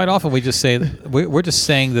say. But quite often we just say we're just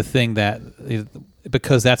saying the thing that,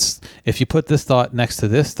 because that's, if you put this thought next to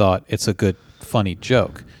this thought, it's a good funny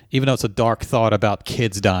joke, even though it's a dark thought about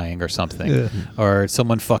kids dying or something, or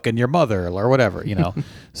someone fucking your mother or whatever,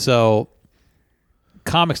 So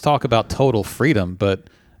comics talk about total freedom, but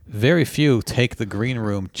very few take the green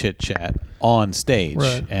room chit chat on stage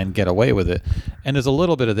and get away with it. And there's a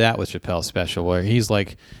little bit of that with Chappelle's special, where he's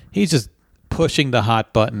just pushing the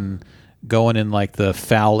hot button, going in like the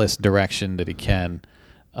foulest direction that he can,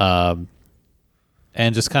 and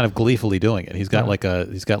just kind of gleefully doing it. He's got like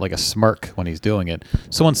a smirk when he's doing it.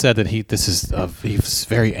 Someone said that he's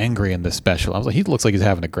very angry in this special. I was like, he looks like he's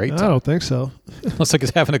having a great time. I don't think so. Looks like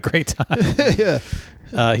he's having a great time.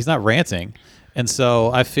 Yeah. He's not ranting. And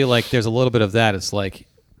so I feel like there's a little bit of that. It's like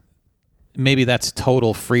maybe that's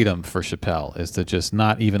total freedom for Chappelle, is to just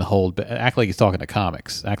not even act like he's talking to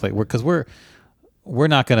comics. Act like because we're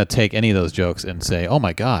not going to take any of those jokes and say, oh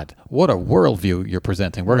my God, what a worldview you're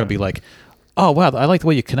presenting. We're going to be like, oh wow, I like the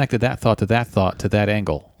way you connected that thought to that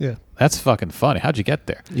angle. Yeah, that's fucking funny. How'd you get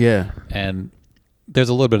there? Yeah, and there's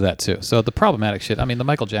a little bit of that too. So the problematic shit. I mean, the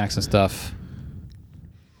Michael Jackson stuff.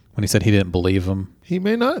 When he said he didn't believe him, he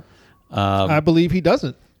may not. I believe he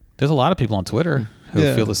doesn't. There's a lot of people on Twitter who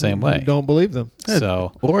feel the same way. Don't believe them.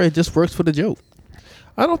 So, or it just works for the joke.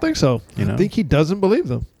 I don't think so. I think he doesn't believe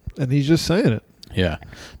them, and he's just saying it. Yeah,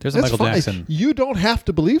 there's a Michael Jackson. You don't have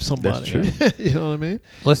to believe somebody. That's true. You know what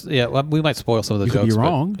I mean? We might spoil some of the jokes. You could be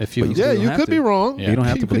wrong. You could be wrong. Yeah. You don't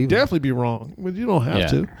have to believe. You could definitely be wrong, but you don't have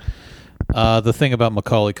to. The thing about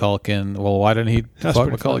Macaulay Culkin, well, why didn't he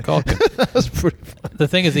fuck Macaulay Culkin? That's pretty funny. The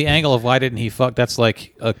thing is, the angle of why didn't he fuck, that's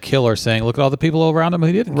like a killer saying, look at all the people around him who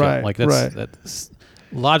he didn't kill. Like, that's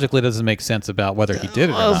logically doesn't make sense about whether he did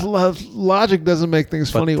it or not. Logic doesn't make things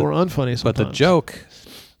funny or unfunny sometimes. But the joke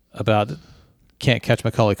about can't catch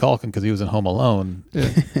Macaulay Culkin because he was in Home Alone. Yeah.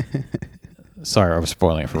 Sorry, I was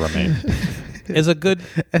spoiling it for Romaine. Is a good,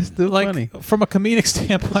 that's still funny. From a comedic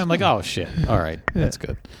standpoint, I'm like, oh shit, all right, that's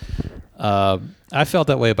good. I felt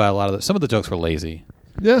that way about a lot of some of the jokes were lazy.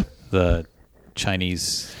 Yeah. The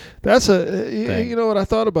Chinese. That's you know what I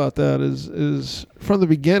thought about that is from the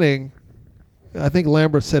beginning, I think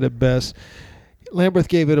Lambert said it best. Lambert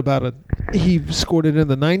gave it he scored it in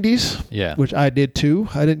the 90s. Yeah. Which I did too.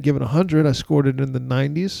 I didn't give it 100. I scored it in the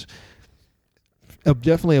 90s.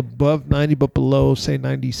 Definitely above 90, but below, say,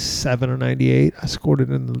 97 or 98. I scored it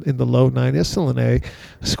in the low 90s. It's still an A.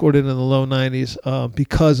 I scored it in the low 90s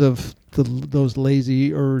because of those lazy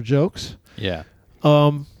jokes. Yeah.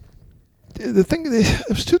 The thing,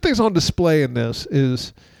 there's two things on display in this.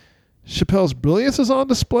 Is Chappelle's brilliance is on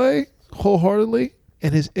display wholeheartedly,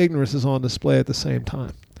 and his ignorance is on display at the same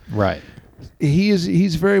time. Right.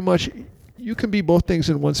 He's very much. You can be both things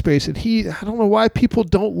in one space, and I don't know why people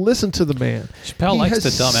don't listen to the man. Chappelle likes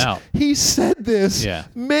to dumb out. He said this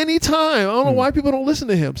many times. I don't know why people don't listen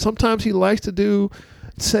to him. Sometimes he likes to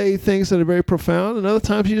say things that are very profound, and other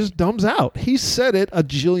times he just dumbs out. He said it a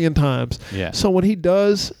jillion times. Yeah. So when he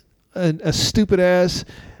does a stupid ass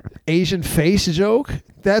Asian face joke,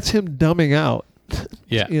 that's him dumbing out.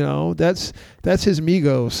 Yeah. That's his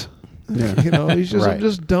Migos. Yeah. He's just I'm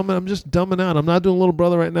just dumbing out. I'm not doing Little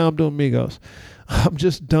Brother right now. I'm doing Migos. I'm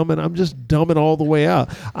just dumbing all the way out.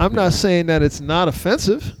 I'm not saying that it's not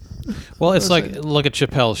offensive. Well, it's like, look at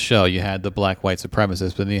Chappelle's show. You had the black white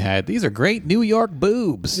supremacists, but then you had, these are great New York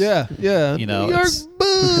boobs. Yeah. New York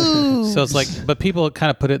boobs. So it's like, but people kind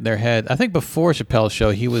of put it in their head. I think before Chappelle's show,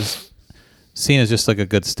 he was seen as just like a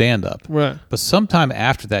good stand-up. Right. But sometime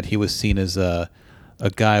after that, he was seen as a a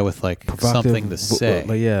guy with like something to say.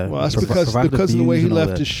 Well, that's because of the way he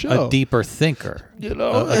left his show. A deeper thinker. You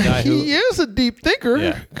know, a guy he is a deep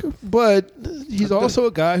thinker, but he's also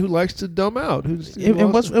a guy who likes to dumb out.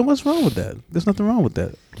 And what's wrong with that? There's nothing wrong with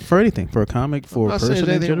that. For anything, for a comic, for a person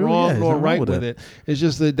in general, wrong nor right with it. It's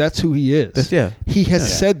just that that's who he is. He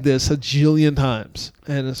has said this a jillion times,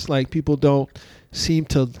 and it's like people don't seem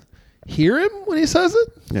to hear him when he says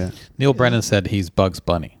it. Yeah. Neil Brennan said he's Bugs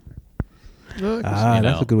Bunny.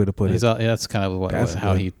 That's a good way to put it. That's kind of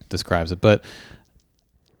how he describes it. But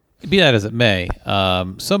be that as it may,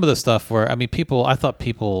 some of the stuff where I thought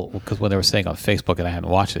people, because when they were saying on Facebook, and I hadn't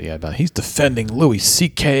watched it yet, about he's defending Louis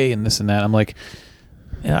C.K. and this and that, I'm like,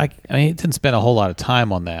 he didn't spend a whole lot of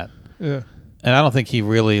time on that. Yeah. And I don't think he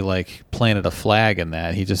really like planted a flag in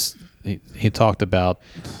that. He just he talked about.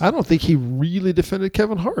 I don't think he really defended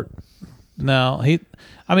Kevin Hart. No,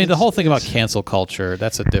 the whole thing about cancel culture,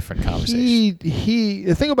 that's a different conversation.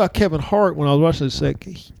 The thing about Kevin Hart, when I was watching this, like,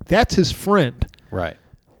 that's his friend. Right.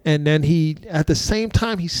 And then he, at the same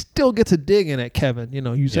time, he still gets a dig in at Kevin. You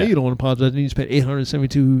know, you say you don't want to apologize, and you spent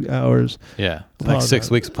 872 hours. Yeah. Like 6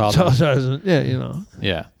 weeks apologizing. Yeah, you know.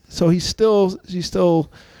 Yeah. So he still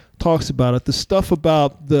talks about it. The stuff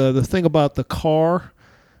about the thing about the car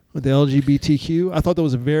with the LGBTQ, I thought that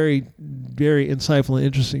was a very, very insightful and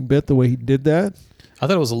interesting bit, the way he did that. I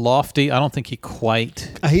thought it was lofty. I don't think he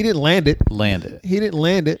quite... He didn't land it. He didn't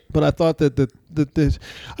land it, but I thought that the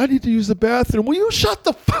I need to use the bathroom. Will you shut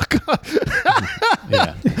the fuck up?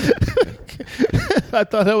 Yeah. I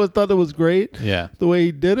thought that was great. Yeah. The way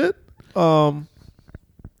he did it.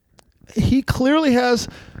 He clearly has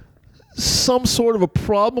some sort of a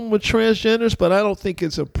problem with transgenders, but I don't think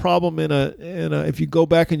it's a problem in a if you go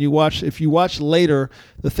back and you watch later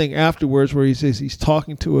the thing afterwards where he says he's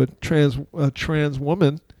talking to a trans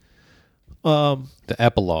woman. The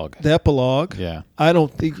epilogue. Yeah. I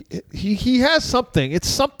don't think he has something. It's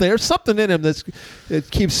something. There's something in him that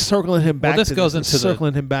keeps circling him back. Well, this goes into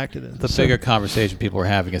the bigger conversation people are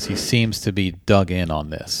having is he seems to be dug in on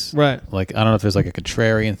this. Right. Like, I don't know if there's like a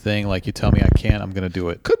contrarian thing. Like, you tell me I can't, I'm going to do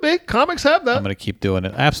it. Could be. Comics have that. I'm going to keep doing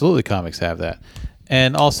it. Absolutely, comics have that.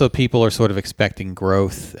 And also, people are sort of expecting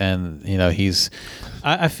growth. And, you know,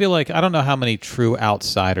 I feel like I don't know how many true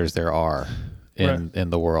outsiders there are in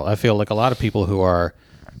the world. I feel like a lot of people who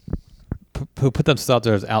put themselves out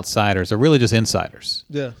there as outsiders are really just insiders.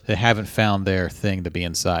 Yeah. They haven't found their thing to be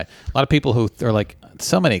inside. A lot of people who are like,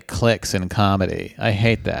 so many cliques in comedy. I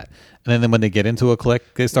hate that. And then when they get into a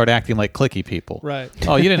clique, they start acting like cliquey people. Right.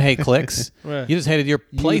 Oh, you didn't hate cliques. Right. You just hated your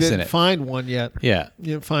place in it. You didn't find one yet. Yeah.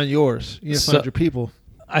 You didn't find yours. You didn't find your people.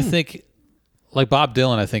 I think, like Bob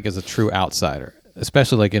Dylan, I think is a true outsider.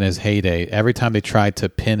 Especially like in his heyday, every time they tried to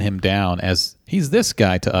pin him down as he's this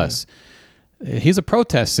guy to us, he's a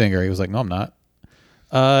protest singer. He was like, no, I'm not.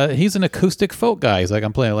 He's an acoustic folk guy. He's like,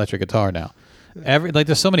 I'm playing electric guitar now.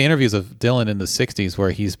 There's so many interviews of Dylan in the '60s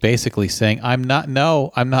where he's basically saying, I'm not.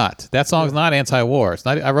 That song's not anti-war. It's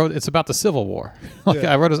not. It's about the Civil War.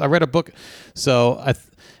 I read a book. So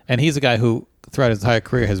and he's a guy who throughout his entire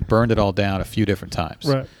career has burned it all down a few different times.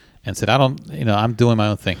 Right. And said, I'm doing my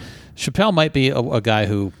own thing. Chappelle might be a guy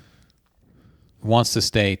who wants to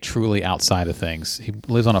stay truly outside of things. He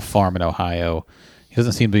lives on a farm in Ohio. He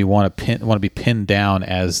doesn't seem to want to be pinned down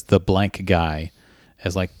as the blank guy,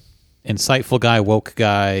 as like insightful guy, woke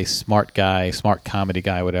guy, smart comedy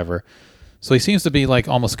guy, whatever. So he seems to be like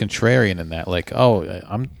almost contrarian in that, like,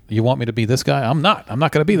 you want me to be this guy? I'm not going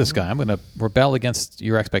to be this guy. I'm going to rebel against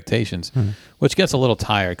your expectations, which gets a little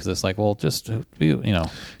tired because it's like, well, just be,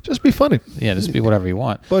 just be funny. Yeah, just be whatever you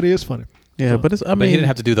want. But he is funny. Yeah, but he didn't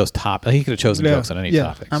have to do those he could have chosen jokes on any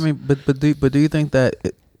topics. I mean, but do you think that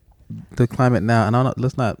the climate now? And I'm not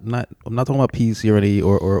talking about PC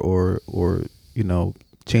or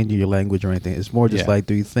changing your language or anything. It's more just like,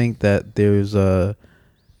 do you think that there's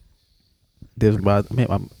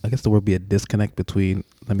I guess the word be a disconnect between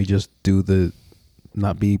let me just do the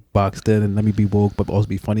not be boxed in and let me be woke but also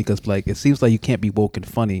be funny, because like it seems like you can't be woke and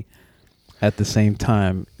funny at the same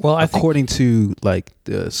time. Well, according to like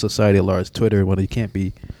the society at large, Twitter and whatnot, you can't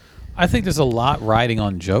be. I think there's a lot riding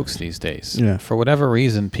on jokes these days. Yeah. For whatever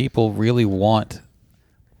reason, people really want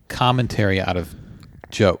commentary out of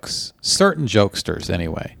jokes. Certain jokesters,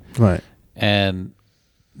 anyway. Right. And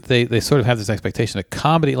they sort of have this expectation of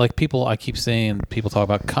comedy. Like I keep saying, people talk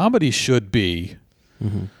about comedy should be,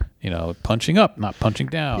 punching up, not punching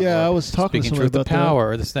down. Yeah, I was talking to somebody about power,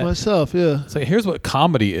 that. Or this, that. Myself, yeah. It's like, here's what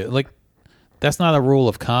comedy is. Like, That's not a rule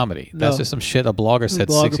of comedy. That's just some shit a blogger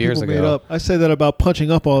said 6 years ago. Made up. I say that about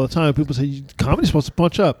punching up all the time. People say comedy's supposed to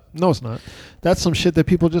punch up. No, it's not. That's some shit that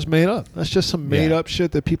people just made up. That's just some made up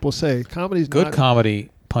shit that people say. Comedy's good. Not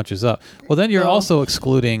comedy punches up. Well, then you're also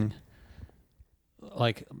excluding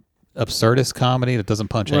like absurdist comedy that doesn't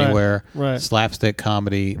punch anywhere, slapstick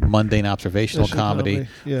comedy, mundane observational comedy,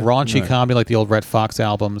 raunchy comedy like the old Red Fox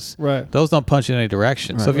albums. Right. Those don't punch in any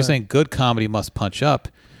direction. So if you're saying good comedy must punch up,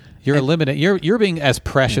 you're eliminating. You're being as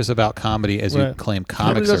precious about comedy as you claim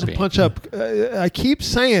comics are being. Punch up. I keep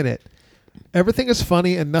saying it. Everything is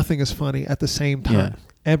funny and nothing is funny at the same time. Yeah.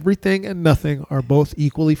 Everything and nothing are both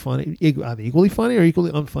equally funny, either equally funny or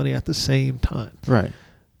equally unfunny at the same time. Right.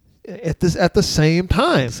 At the same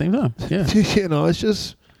time. Yeah. You know, it's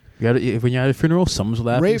just. When you're at a funeral, someone's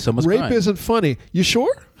laughing, someone's crying. Rape isn't funny. You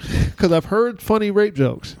sure? Because I've heard funny rape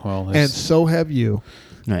jokes. Well, and so have you.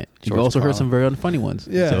 Right. You've also heard some very unfunny ones.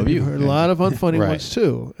 Yeah. So have you. You've heard a lot of unfunny ones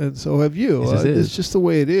too. And so have you. It's just the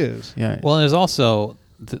way it is. Yeah. Well, and there's also,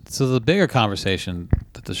 so the bigger conversation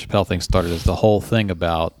that the Chappelle thing started is the whole thing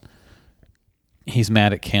about he's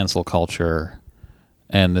mad at cancel culture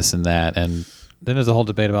and this and that. And then there's a whole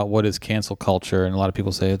debate about what is cancel culture. And a lot of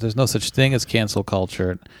people say there's no such thing as cancel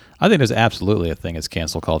culture. I think there's absolutely a thing as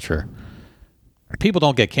cancel culture. People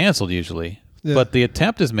don't get canceled usually, but the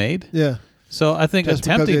attempt is made. Yeah. So I think just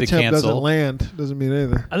attempting to cancel doesn't land doesn't mean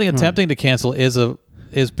anything. I think attempting to cancel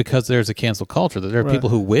is because there's a cancel culture. That there are people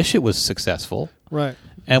who wish it was successful. Right.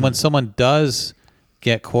 And when someone does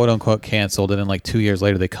get quote unquote canceled, and then like 2 years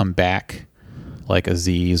later they come back, like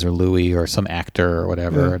Aziz or Louis or some actor or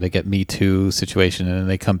whatever, they get Me Too situation, and then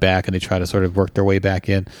they come back and they try to sort of work their way back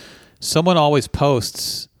in. Someone always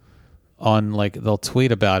posts on, like, they'll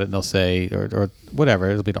tweet about it and they'll say, or whatever,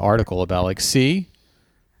 it'll be an article about like, see,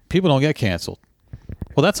 people don't get canceled.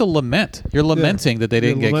 Well, that's a lament. You're lamenting that they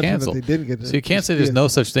didn't get canceled. So you can't say there's no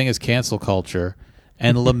such thing as cancel culture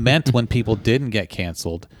and lament when people didn't get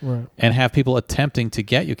canceled and have people attempting to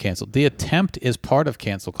get you canceled. The attempt is part of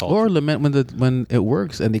cancel culture. Or lament when it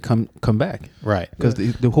works and they come back. Right. Because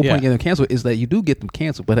the whole point of getting them canceled is that you do get them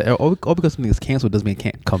canceled, but all because something is canceled doesn't mean it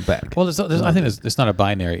can't come back. Well, I think it's not a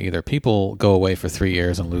binary either. People go away for 3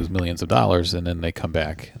 years and lose millions of dollars, and then they come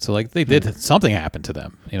back. So like they did, something happened to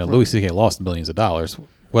them. You know, Louis C.K. lost millions of dollars.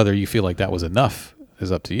 Whether you feel like that was enough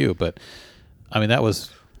is up to you. But I mean, that was...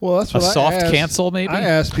 Well, that's what a soft cancel, maybe. I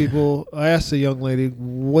asked the young lady,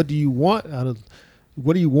 "What do you want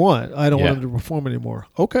What do you want?" I don't want him to perform anymore.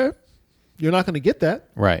 Okay, you're not going to get that,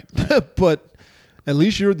 right? But at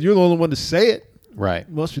least you're the only one to say it, right?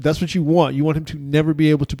 That's what you want. You want him to never be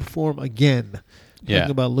able to perform again. Talking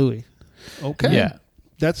about Louis. Okay,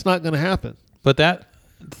 that's not going to happen. But that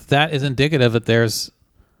is indicative that there's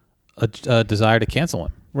a desire to cancel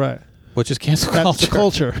him, right? Which is cancel culture. That's the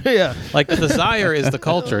culture, yeah. Like the desire is the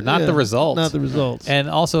culture, not the results. Not the results. And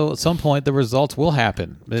also, at some point, the results will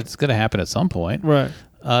happen. It's going to happen at some point. Right.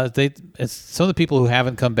 Some of the people who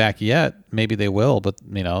haven't come back yet, maybe they will, but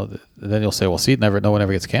you know, then you'll say, well, see, no one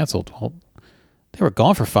ever gets canceled. Well, they were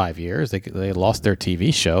gone for 5 years. They lost their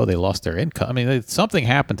TV show. They lost their income. I mean, something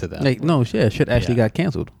happened to them. Shit actually got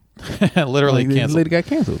canceled. Literally canceled. Literally got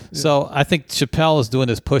canceled. So I think Chappelle is doing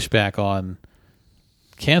this pushback on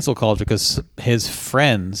cancel culture because his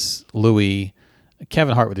friends,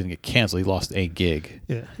 Kevin Hart didn't get canceled. He lost a gig.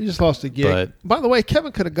 Yeah, he just lost a gig. But, by the way,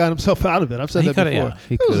 Kevin could have got himself out of it. I've said that before. Yeah,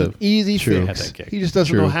 it was an easy fix. He just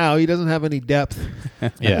doesn't know how. He doesn't have any depth.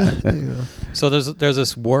 Yeah. So there's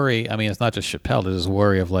this worry. I mean, it's not just Chappelle. There's this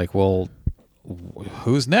worry of like, well,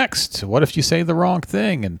 who's next? What if you say the wrong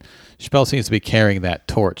thing? And Chappelle seems to be carrying that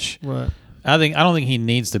torch. Right. I don't think he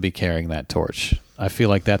needs to be carrying that torch. I feel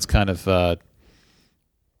like that's kind of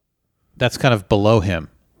below him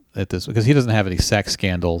at this, because he doesn't have any sex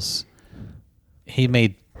scandals. He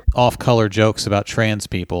made off-color jokes about trans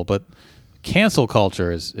people, but cancel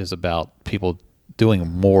culture is about people doing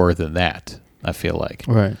more than that. I feel like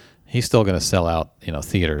he's still going to sell out,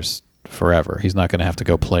 theaters forever. He's not going to have to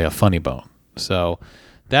go play a Funny Bone. So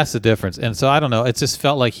that's the difference. And so I don't know. It just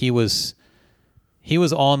felt like he was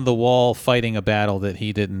on the wall fighting a battle that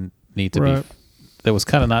he didn't need to be. That was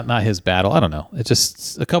kind of not his battle. I don't know. It's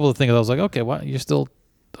just a couple of things I was like, okay, why you're still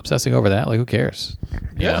obsessing over that? Like, who cares?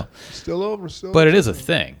 You know? Still over. But it is a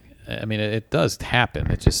thing. I mean, it does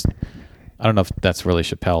happen. It just, I don't know if that's really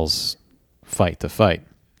Chappelle's fight to fight.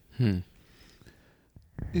 Like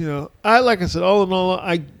I said, all in all,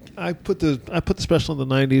 I put the special in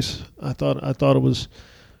the 90s. I thought it was.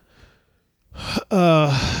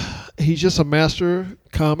 He's just a master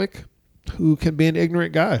comic who can be an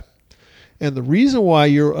ignorant guy. And the reason why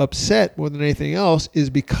you're upset more than anything else is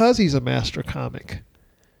because he's a master comic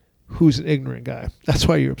who's an ignorant guy. That's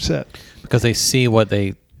why you're upset. Because they see what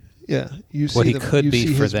they... Yeah, you see what he could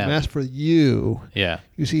be for them. For you. Yeah.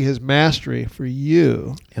 You see his mastery for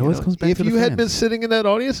you. It always comes back if to the you had fans. been sitting in that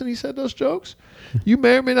audience and he said those jokes, you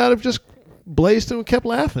may or may not have just blazed and kept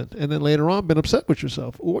laughing, and then later on been upset with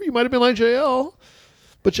yourself. Or you might have been like JL,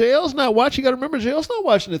 but JL's not watching. You got to remember, JL's not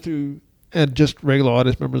watching it through and just regular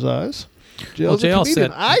audience members' eyes. JL's a JL comedian.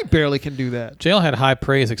 said, I barely can do that. JL had high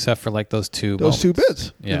praise except for like those two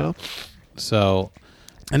bits. Yeah. You know? So...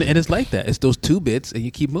 And it's like that. It's those 2 bits, and you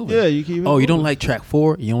keep moving. Yeah, you keep moving. Oh, you don't like track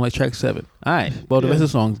 4? You don't like track 7? All right. Well, the rest of the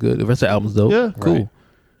song's good. The rest of the album's dope. Yeah. Cool. Right.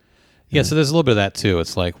 Yeah, so there's a little bit of that, too.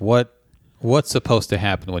 It's like, what's supposed to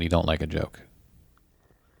happen when you don't like a joke?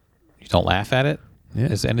 You don't laugh at it? Yeah.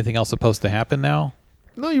 Is anything else supposed to happen now?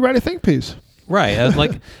 No, you write a think piece. Right.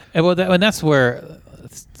 And that's where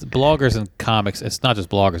bloggers and comics, it's not just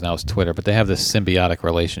bloggers now, it's Twitter, but they have this symbiotic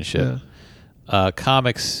relationship. Yeah.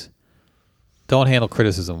 Comics don't handle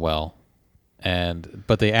criticism well,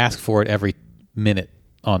 but they ask for it every minute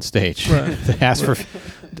on stage. Right. They ask for,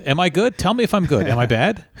 am I good? Tell me if I'm good. Am I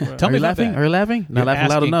bad? Right. Tell me if I'm bad. Are you laughing? Not laughing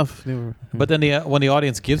loud enough. But then when the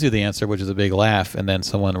audience gives you the answer, which is a big laugh, and then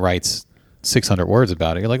someone writes 600 words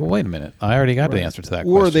about it, you're like, well, wait a minute. I already got the answer to that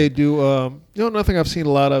question. Or they do, another thing I've seen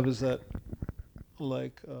a lot of is that,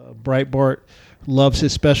 like, Breitbart loves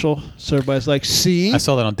his special. So everybody's like, see? I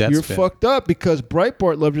saw that on Deadspin. You're fucked up because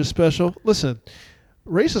Breitbart loves your special. Listen,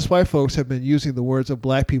 racist white folks have been using the words of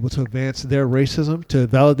black people to advance their racism, to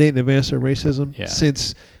validate and advance their racism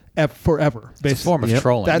since forever. Basically. It's a form of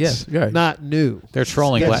trolling. That's not new. They're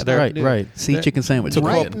trolling. Right. See chicken sandwich.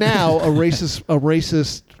 Right now, a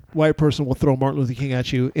racist white person will throw Martin Luther King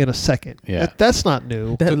at you in a second. Yeah. That's not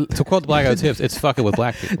new. To quote the Black Eyed Tips, it's fucking with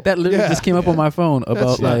black people. That literally just came up on my phone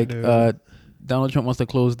about That's Donald Trump wants to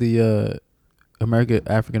close the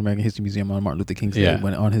African American History Museum on Martin Luther King's Day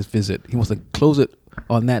when on his visit. He wants to close it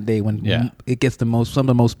on that day when it gets some of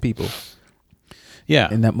the most people.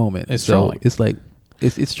 Yeah, in that moment, it's trolling. It's like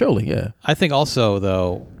it's trolling. Yeah, I think also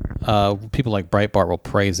though, people like Breitbart will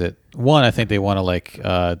praise it. One, I think they want to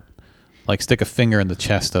like stick a finger in the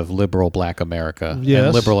chest of liberal Black America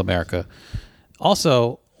and liberal America.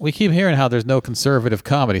 Also, we keep hearing how there's no conservative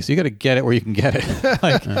comedy, so you got to get it where you can get it.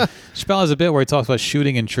 Chappelle has a bit where he talks about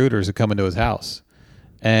shooting intruders who come into his house,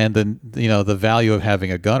 and the value of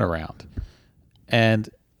having a gun around, and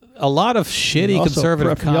a lot of shitty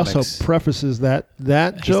conservative comics. He also prefaces that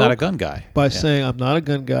joke. He's not a gun guy by saying, "I'm not a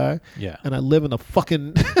gun guy." Yeah, and I live in the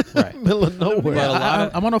fucking middle of nowhere.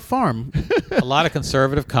 But I'm on a farm. A lot of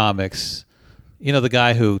conservative comics. The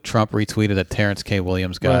guy who Trump retweeted, that Terrence K.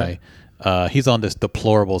 Williams guy. Right. He's on this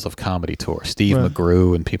Deplorables of Comedy tour. Steve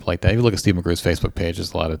McGrew and people like that. If you look at Steve McGrew's Facebook page,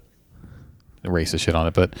 there's a lot of racist shit on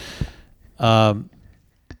it. But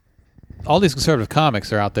all these conservative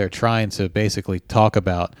comics are out there trying to basically talk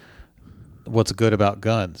about what's good about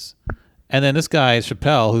guns. And then this guy,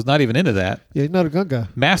 Chappelle, who's not even into that. Yeah, he's not a gun guy.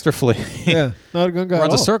 Masterfully. Yeah, not a gun guy.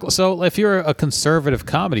 Runs a circle. So if you're a conservative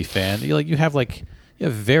comedy fan, you have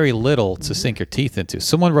very little to sink your teeth into.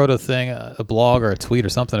 Someone wrote a blog or a tweet or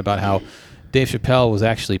something about how Dave Chappelle was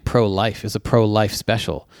actually pro-life. It's a pro-life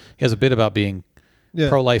special. He has a bit about being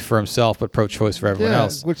pro-life for himself, but pro-choice for everyone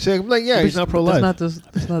else. Which he's not pro-life.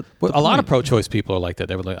 That's not a lot of pro-choice people are like that.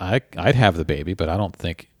 They were like, I'd have the baby, but I don't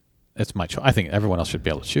think it's my choice. I think everyone else should be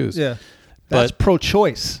able to choose. Yeah. That's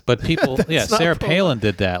pro-choice. But people, Sarah Palin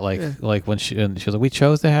did that. Like when she was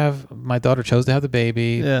like, my daughter chose to have the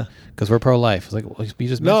baby. Yeah. Because we're pro-life. It's like, well, you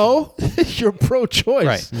just you're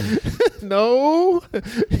pro-choice. Right. No,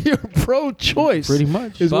 you're pro-choice. Pretty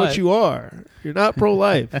much is what you are. You're not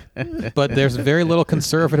pro-life. But there's very little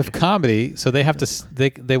conservative comedy, so they have to.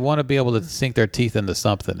 They want to be able to sink their teeth into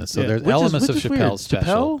something, and so there's elements of Chappelle's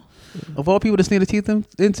special. Chappelle, of all people to sink their teeth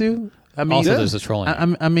into. I mean, also, there's a trolling.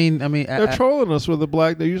 I mean, they're trolling us with the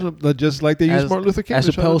black. They're using just like they use Martin Luther King. As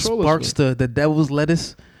Chappelle sparks the devil's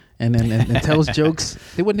lettuce and tells jokes,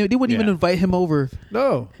 they wouldn't even invite him over.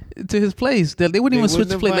 No, to his place. They wouldn't even switch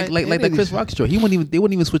places like that Chris Rock show. They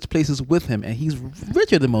wouldn't even switch places with him, and he's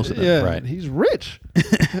richer than most of them. Yeah, right. He's rich.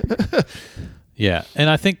 Yeah, and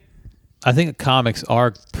I think comics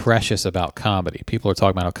are precious about comedy. People are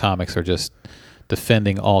talking about how comics are just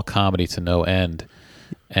defending all comedy to no end.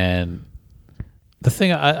 And the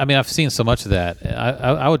thing, I've seen so much of that.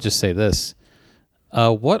 I would just say this.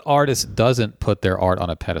 What artist doesn't put their art on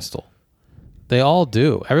a pedestal? They all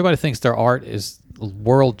do. Everybody thinks their art is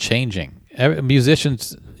world-changing.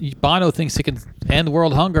 Musicians, Bono thinks he can end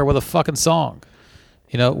world hunger with a fucking song.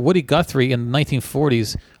 Woody Guthrie in the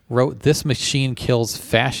 1940s wrote "This Machine Kills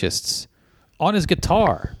Fascists" on his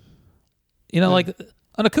guitar. Like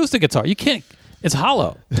an acoustic guitar. You can't... It's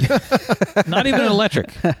hollow. Not even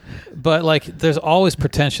electric. But like there's always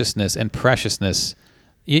pretentiousness and preciousness.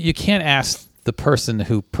 You can't ask the person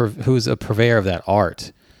who's a purveyor of that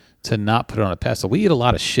art to not put it on a pedestal. We eat a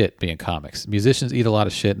lot of shit being comics. Musicians eat a lot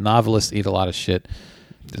of shit. Novelists eat a lot of shit.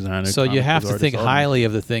 So you have to think highly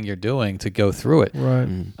of the thing you're doing to go through it. Right.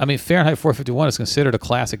 I mean, Fahrenheit 451 is considered a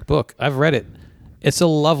classic book. I've read it. It's a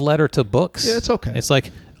love letter to books. Yeah, it's okay. It's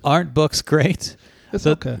like, aren't books great? It's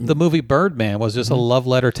okay. The movie Birdman was just a love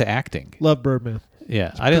letter to acting. Love Birdman.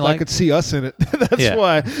 Yeah, I could see us in it. That's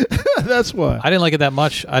why. That's why. I didn't like it that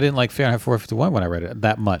much. I didn't like Fahrenheit 451 when I read it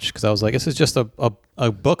that much because I was like, this is just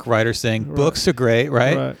a book writer saying books are great,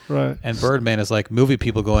 right? Right. And Birdman is like movie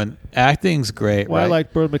people going, acting's great, well, right? I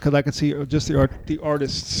like Birdman because I could see just the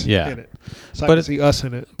artists in it. So but I can see us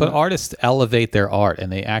in it. But artists elevate their art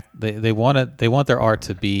and they want their art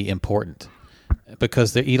to be important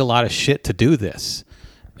because they eat a lot of shit to do this.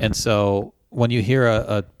 And so when you hear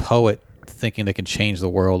a poet thinking they can change the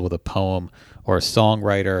world with a poem, or a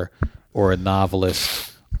songwriter or a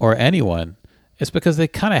novelist or anyone, it's because they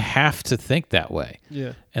kind of have to think that way.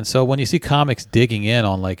 Yeah. And so when you see comics digging in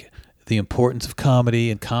on like the importance of comedy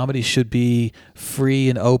and comedy should be free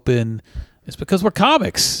and open, it's because we're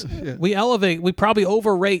comics. Yeah. We probably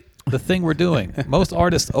overrate the thing we're doing. Most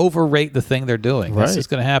artists overrate the thing they're doing. Right. That's just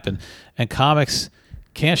going to happen. And comics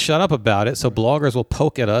can't shut up about it, so bloggers will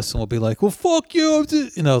poke at us and we'll be like, well, fuck you.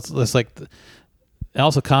 You know, it's like, and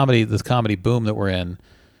also this comedy boom that we're in,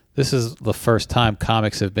 this is the first time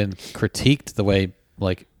comics have been critiqued the way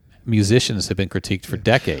like musicians have been critiqued for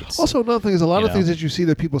decades. Also, another thing is a lot of things that you see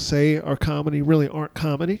that people say are comedy really aren't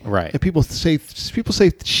comedy. Right. And people say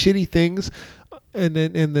shitty things, and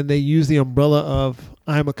then they use the umbrella of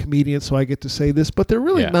I'm a comedian, so I get to say this, but they're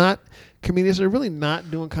really not comedians. They're really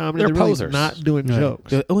not doing comedy. They're posers. Really not doing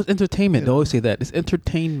jokes. It was entertainment. They always say that. It's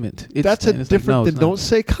entertainment. That's different than don't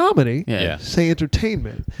say comedy. Yeah. Say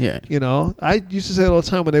entertainment. Yeah. You know, I used to say it all the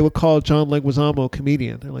time when they would call John Leguizamo a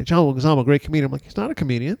comedian. They're like, John Leguizamo, great comedian. I'm like, he's not a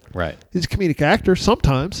comedian. Right. He's a comedic actor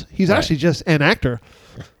sometimes. He's actually just an actor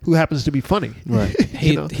who happens to be funny. Right.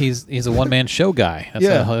 He's a one-man show guy.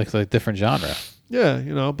 That's a different genre. Yeah,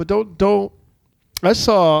 you know, but don't. I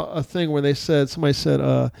saw a thing where somebody said,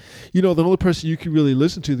 the only person you can really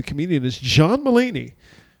listen to, the comedian, is John Mulaney.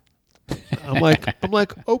 I'm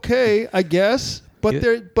like, okay, I guess,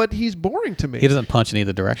 but he's boring to me. He doesn't punch in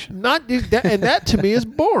either direction. That to me is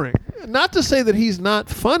boring. Not to say that he's not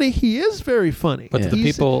funny. He is very funny. But the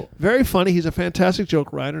people very funny. He's a fantastic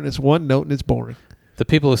joke writer, and it's one note and it's boring. The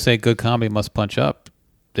people who say good comedy must punch up.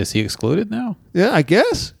 Is he excluded now? Yeah, I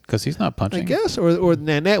guess. Because he's not punching. I guess. Or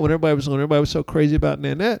Nanette, when everybody was so crazy about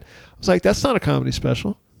Nanette, I was like, that's not a comedy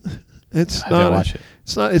special. It's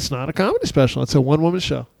not a comedy special. It's a one-woman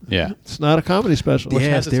show. Yeah. It's not a comedy special.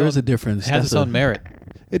 Yes, there is a difference. It has its own merit.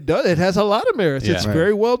 It does. It has a lot of merits. Yeah. It's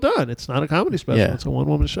very well done. It's not a comedy special. Yeah. It's a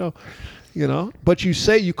one-woman show. You know, but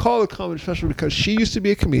you call it a comedy special because she used to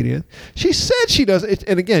be a comedian. She said she doesn't,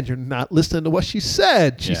 and again, you're not listening to what she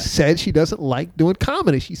said. She said she doesn't like doing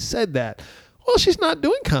comedy. She said that. Well, she's not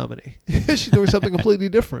doing comedy. She's doing something completely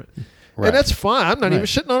different. Right. And that's fine. I'm not even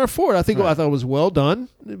shitting on her for it. I thought it was well done.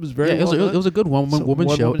 It was very well done. It was a good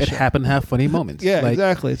one-woman show. It happened to have funny moments. Yeah,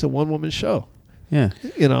 exactly. It's a one-woman show. Yeah.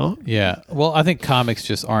 You know? Yeah. Well, I think comics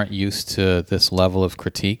just aren't used to this level of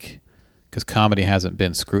critique because comedy hasn't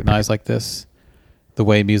been scrutinized like this. The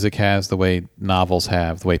way music has, the way novels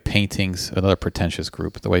have, the way paintings, another pretentious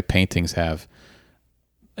group, the way paintings have.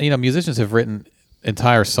 You know, musicians have written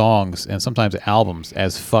entire songs and sometimes albums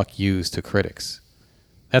as fuck yous to critics.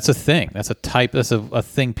 That's a thing. That's a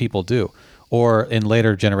thing people do. Or in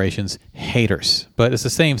later generations, haters. But it's the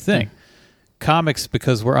same thing. Comics,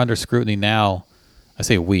 because we're under scrutiny now, I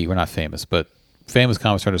say we're not famous, but famous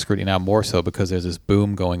comics are under scrutiny now more so because there's this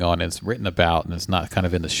boom going on and it's written about and it's not kind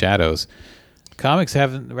of in the shadows. Comics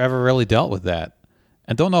haven't ever really dealt with that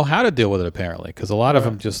and don't know how to deal with it apparently because a lot of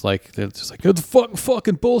them it's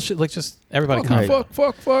fucking bullshit. Like just everybody calm down.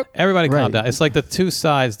 Fuck. Everybody calm down. It's like the two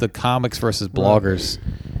sides, the comics versus bloggers.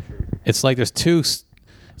 It's like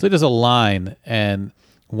there's a line and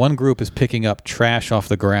one group is picking up trash off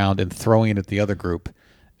the ground and throwing it at the other group.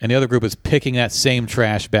 And the other group is picking that same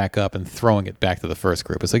trash back up and throwing it back to the first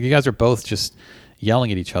group. It's like you guys are both just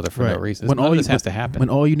yelling at each other for no reason. None of this has to happen. When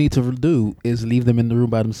all you need to do is leave them in the room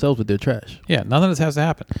by themselves with their trash. Yeah, none of this has to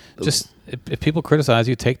happen. Just if people criticize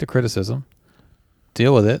you, take the criticism,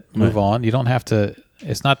 deal with it, move on. You don't have to.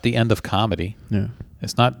 It's not the end of comedy. Yeah,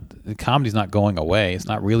 comedy's not going away. It's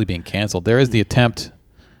not really being canceled. There is the attempt,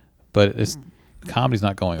 but comedy's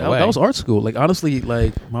not going away. That was art school. Like honestly,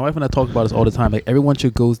 like my wife and I talk about this all the time. Like everyone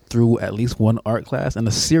should go through at least one art class, and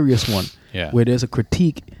a serious one, where there's a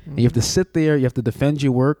critique, and you have to sit there, you have to defend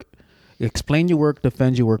your work, explain your work,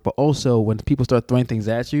 defend your work, but also when people start throwing things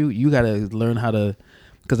at you, you got to learn how to.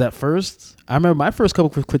 Because at first, I remember my first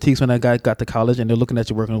couple of critiques when I got to college, and they're looking at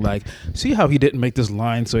your work and they're like, see how he didn't make this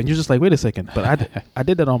line. So, and you're just like, wait a second, but I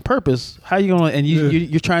did that on purpose. How you gonna? And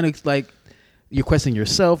you're trying to like, you're questioning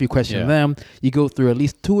yourself, you question them. You go through at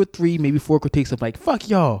least 2 or 3, maybe 4 critiques of like, fuck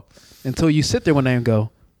y'all, until you sit there one day and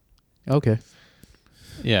go, okay.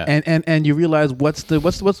 Yeah, and you realize what's the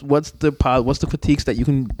critiques that you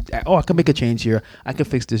can. Oh, I can make a change here. I can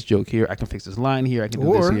fix this joke here. I can fix this line here. I can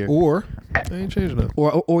do this here. Or I ain't changing it.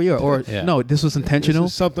 Or no, this was intentional.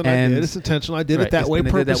 This is something I did. It's intentional. I did it that way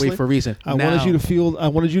purposely. I did that way for a reason. I wanted you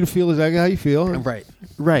to feel exactly how you feel.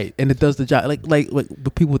 Right, and it does the job. Like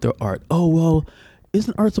the people with their art. Oh well.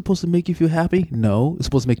 Isn't art supposed to make you feel happy? No, it's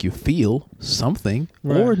supposed to make you feel something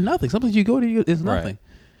or nothing. Sometimes you go to is nothing.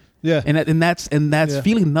 Yeah, and that's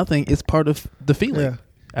feeling nothing is part of the feeling. Yeah.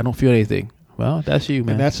 I don't feel anything. Well, that's you,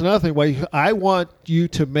 man. And that's another thing. Why I want you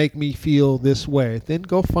to make me feel this way. Then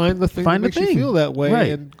go find the thing that makes you feel that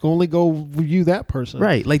way, and only go view that person.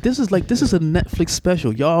 Right. Like this is a Netflix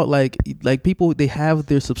special. Y'all like people, they have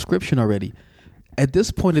their subscription already. At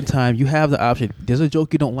this point in time, you have the option. There's a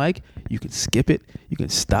joke you don't like, you can skip it. You can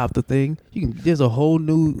stop the thing. There's a whole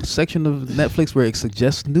new section of Netflix where it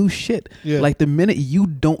suggests new shit. Yeah. Like the minute you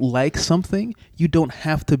don't like something, you don't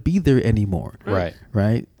have to be there anymore.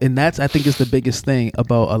 Right. And that's, I think, is the biggest thing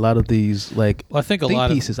about a lot of these like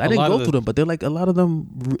pieces. I didn't go through them, but they're like a lot of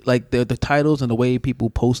them, like the titles and the way people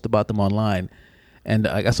post about them online. And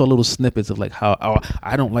I saw little snippets of like how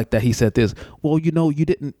I don't like that he said this. Well, you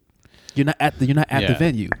didn't. You're not at the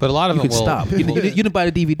venue. But a lot of you them can stop. You didn't buy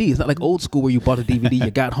the DVD. It's not like old school where you bought a DVD,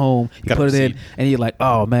 you got home, you put it in, and you're like,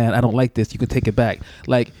 oh man, I don't like this. You can take it back.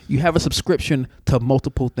 Like you have a subscription to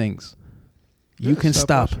multiple things. You can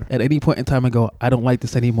stop at any point in time and go, I don't like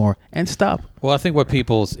this anymore, and stop. Well, I think what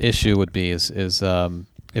people's issue would be is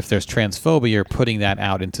if there's transphobia, you're putting that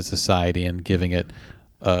out into society and giving it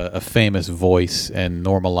a famous voice and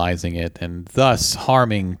normalizing it, and thus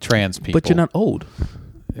harming trans people. But you're not old.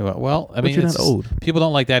 Well, I mean, you're not old. People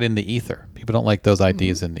don't like that in the ether. People don't like those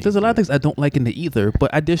ideas in the ether. There's a lot of things I don't like in the ether,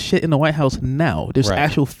 but there's shit in the White House now. There's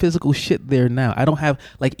actual physical shit there now. I don't have,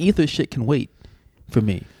 like, ether shit can wait for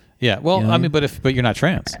me. Yeah, well, I mean, but you're not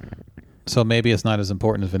trans. So maybe it's not as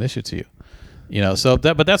important of an issue to you.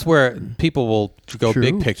 But that's where people will go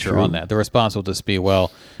big picture on that. The response will just be,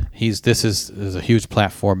 well, this is a huge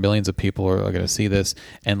platform. Millions of people are going to see this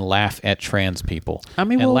and laugh at trans people. I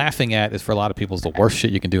mean, laughing at is for a lot of people is the worst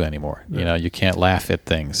shit you can do anymore. Yeah. You can't laugh at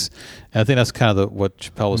things. And I think that's kind of what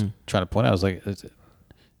Chappelle was trying to point out. I was like, it's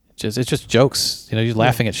just jokes. You're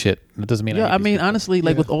laughing at shit. It doesn't mean anything. I mean, honestly,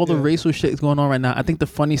 like with all the racial shit that's going on right now, I think the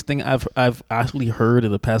funniest thing I've actually heard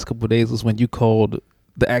in the past couple of days was when you called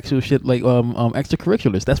the actual shit like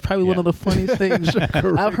extracurriculars. That's probably one of the funniest things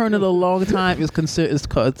I've heard in a long time. It's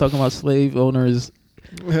talking about slave owners.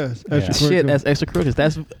 Shit as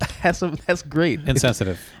extracurriculars. That's great.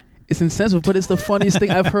 Insensitive. It's insensitive, but it's the funniest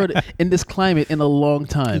thing I've heard in this climate in a long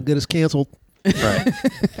time. Get us canceled. Right.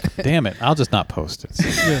 Damn it! I'll just not post it.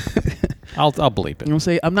 I'll bleep it. You know what I'm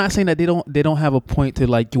saying? I'm not saying that they don't have a point to,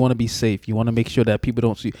 like, you want to be safe. You want to make sure that people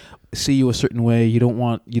don't see you a certain way. You don't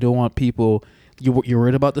want people. You're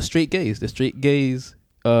worried about the straight gaze. The straight gaze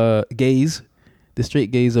of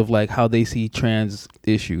like how they see trans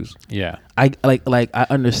issues. Yeah. I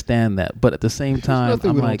understand that, but at the same time,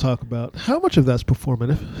 I'm we don't talk about how much of that's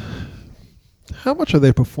performative. How much are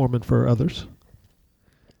they performing for others?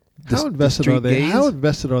 How invested are they? How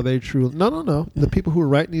invested are they truly? No. The people who are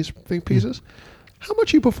writing these think pieces, how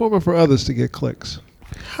much are you performing for others to get clicks?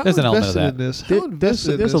 There's an element of that.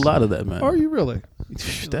 There's a lot of that, man. Are you really?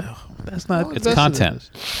 That's not. It's content.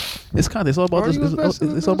 It's content. It's all about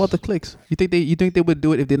it's all about the clicks. You think they would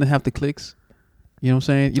do it if they didn't have the clicks? You know what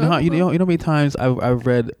I'm saying? You know how many times I've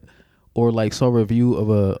read or like saw a review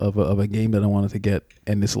of a game that I wanted to get,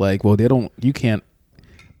 and it's like, well, you can't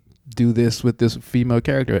do this with this female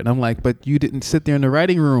character, and I'm like, but you didn't sit there in the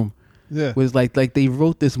writing room. Yeah, was like they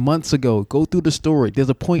wrote this months ago. Go through the story. There's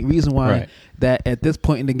a reason why that at this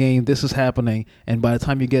point in the game this is happening, and by the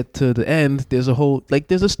time you get to the end, there's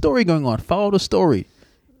a story going on. Follow the story.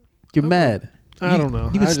 You're mad. I don't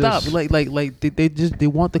know. You can stop. They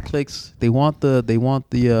want the clicks. They want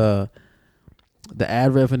the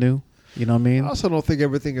ad revenue. You know what I mean? I also don't think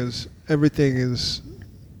everything is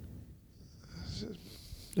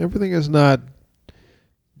not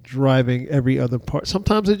driving every other part.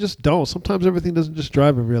 Sometimes they just don't. Sometimes everything doesn't just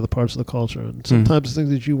drive every other parts of the culture, and sometimes the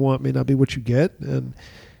things that you want may not be what you get. And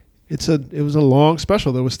it was a long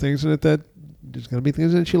special. There was things in it that there's going to be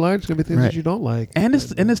things that you like. There's going to be things that you don't like. And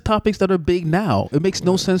it's topics that are big now. It makes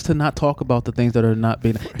no sense to not talk about the things that are not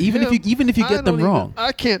big. Even if you get them wrong.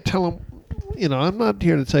 I can't tell them. I'm not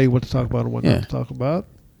here to tell you what to talk about and what not to talk about.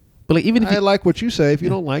 But like, even if I like what you say, if you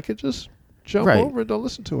don't like it, just jump over and don't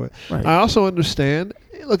listen to it. Right. I also understand.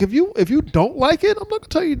 Look, if you don't like it, I'm not gonna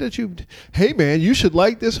tell you that hey man, you should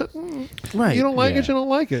like this. Right. You don't like it, you don't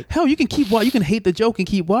like it. Hell, you can you can hate the joke and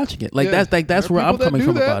keep watching it. Like that's where I'm coming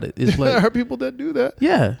from about it. It's like there are people that do that.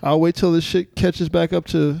 Yeah. I'll wait till this shit catches back up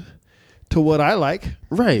to what I like.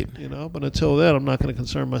 Right. But until then, I'm not going to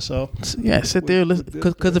concern myself. Yeah, sit there, listen.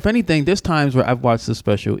 Because if anything, there's times where I've watched the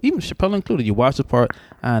special, even Chappelle included. You watch the part,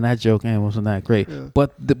 that joke wasn't that great. Yeah.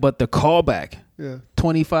 But the callback,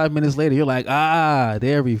 25 minutes later, you're like,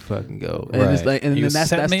 there we fucking go. And it's like, and then that's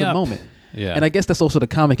the moment. Yeah. And I guess that's also the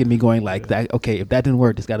comic in me going like that. Okay, if that didn't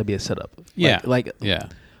work, there's got to be a setup. Yeah. Yeah.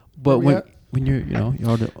 But when you're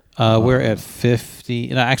we're at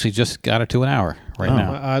 50. I actually just got it to an hour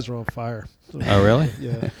now. My eyes are on fire. Oh, really?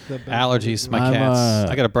 Yeah. Allergies, my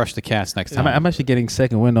cats. I got to brush the cats next time. I'm actually getting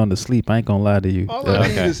second wind on the sleep. I ain't going to lie to you. All I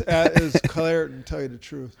need is Claritin, tell you the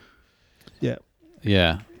truth. Yeah.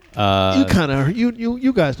 Yeah. You kind of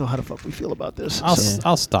you guys know how the fuck we feel about this.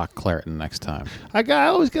 I'll stock Claritin next time.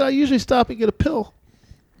 I usually stop and get a pill.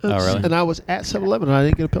 Oh, really? And I was at 7-Eleven and I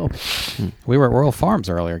didn't get a pill. We were at Royal Farms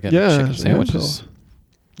earlier getting chicken sandwiches.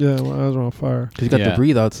 Yeah, my eyes are on fire. Because you got to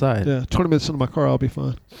breathe outside. Yeah, 20 minutes into my car, I'll be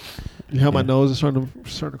fine. You know how my nose is starting to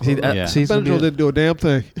close? Benadryl didn't do a damn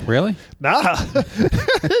thing. Really? Nah.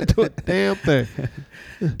 Didn't do a damn thing.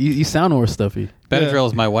 You sound more stuffy. Benadryl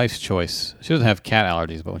is my wife's choice. She doesn't have cat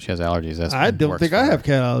allergies, but when she has allergies, I don't think I have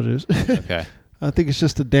cat allergies. Okay. I think it's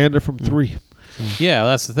just a dander from 3. Yeah,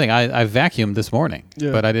 that's the thing. I vacuumed this morning,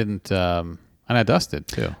 but I didn't... and I dusted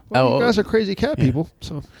too. Well, you guys are crazy cat people.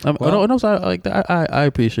 So I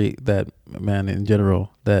appreciate that, man. In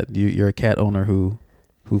general, that you're a cat owner who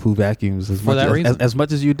vacuums as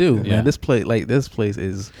much as you do. Yeah. Man, this place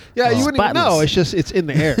is you wouldn't even know. It's just it's in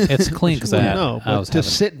the air. It's clean because I was to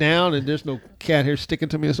sit down and there's no cat hair sticking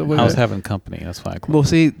to me or something. I was having company. That's why. Well,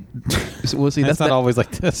 see, that's not always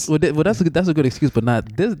like this. Well, that's a good excuse, but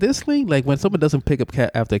not this thing. Like when someone doesn't pick up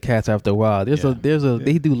cats after a while, they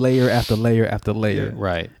do layer after layer after layer.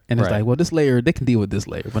 Right. And it's like, well, this layer they can deal with this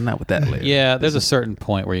layer, but not with that layer. Yeah, there's a certain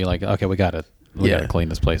point where you're like, okay, we got to clean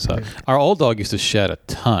this place up. Our old dog used to shed a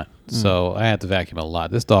ton, so I had to vacuum a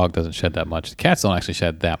lot. This dog doesn't shed that much. The cats don't actually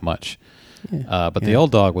shed that much. Yeah. But the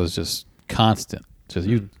old dog was just constant. Just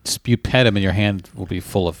you pet him and your hand will be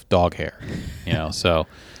full of dog hair. So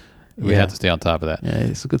we had to stay on top of that. Yeah,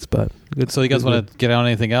 it's a good spot. So you guys want to get on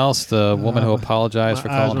anything else? The woman who apologized for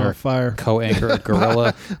calling her co-anchor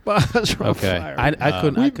gorilla. Okay. I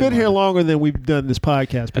couldn't. We've been here longer than we've done this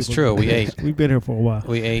podcast. That's true. We ate. We've been here for a while.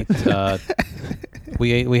 We ate.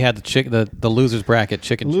 We had the losers bracket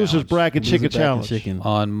chicken. Losers bracket chicken challenge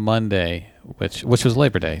on Monday, which was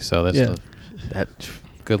Labor Day. So that's that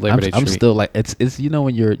good Labor Day treat. I'm still like it's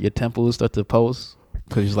when your temples start to pulse.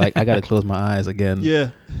 Because you're like, I got to close my eyes again. Yeah.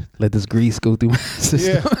 Let this grease go through my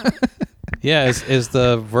system. Yeah. Is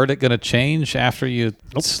the verdict going to change after you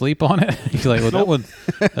sleep on it? You're like, well,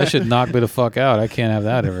 that should knock me the fuck out. I can't have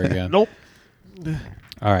that ever again. Nope.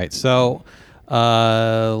 All right. So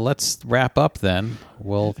let's wrap up then.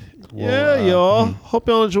 We'll y'all. Hope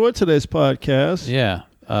y'all enjoyed today's podcast. Yeah.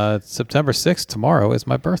 September 6th, tomorrow, is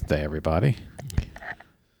my birthday, everybody.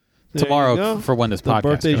 Tomorrow for when this podcast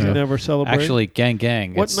birthdays you never celebrate. Actually,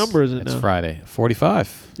 gang. What number is it now? It's Friday.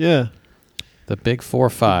 45. Yeah. The big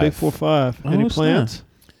 4-5. The big 4-5. Any plans?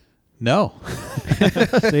 No.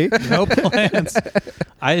 See? No plans.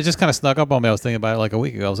 It just kind of snuck up on me. I was thinking about it like a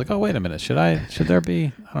week ago. I was like, oh, wait a minute. Should there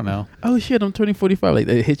be? I don't know. Oh, shit. I'm turning 45. Like,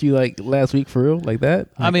 it hit you like last week for real? Like that?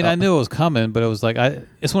 I mean, I knew it was coming, but it was like,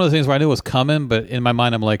 it's one of the things where I knew it was coming, but in my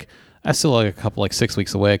mind, I'm like, I still like 6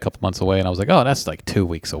 weeks away, a couple months away, and I was like, oh, that's like 2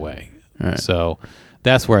 weeks away. Right. So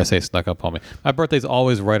that's where I say snuck up on me. My birthday's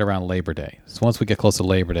always right around Labor Day. So once we get close to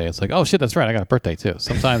Labor Day, it's like, oh shit, that's right, I got a birthday too.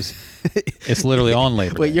 Sometimes it's literally on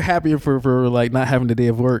Labor Day. Wait, you're happier for like not having the day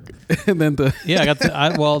of work, and then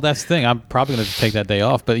well, that's the thing. I'm probably going to take that day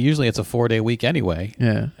off, but usually it's a 4-day week anyway.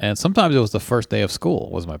 Yeah. And sometimes it was the first day of school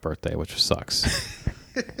was my birthday, which sucks.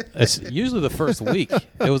 It's usually the first week.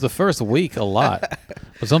 It was the first week a lot,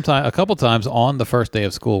 but a couple times on the first day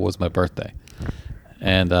of school was my birthday.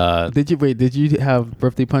 And did you have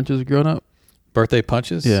birthday punches growing up? Birthday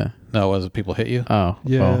punches? Yeah. No, was it people hit you? Oh.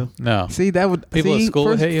 Yeah. Oh. No. See, that would People at school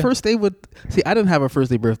would hit you? First day would see. I didn't have a first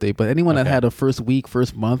day birthday, but anyone that Okay. had a first week,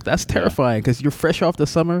 first month, that's terrifying because you're fresh off the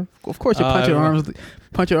summer. Of course, you punch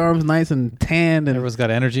your arms nice and tanned and Everyone's got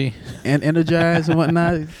energy. energized and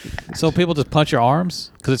whatnot. So people just punch your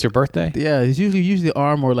arms because it's your birthday? Yeah, it's usually the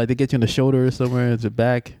arm or like they get you in the shoulder or somewhere, it's the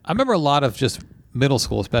back. I remember a lot of just middle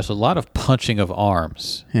school, especially, a lot of punching of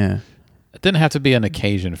arms. Yeah, It didn't have to be an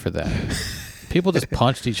occasion for that. People just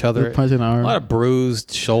punched each other. punching A arm. lot of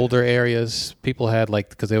bruised shoulder areas. People had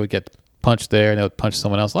because they would get punched there and they would punch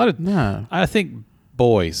someone else. I think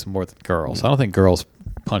boys more than girls. I don't think girls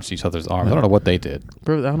punched each other's arms. I don't know what they did.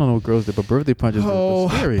 I don't know what girls did, but birthday punches are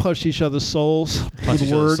scary. Punched each other's souls Punch with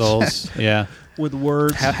each other's words. souls. Yeah. With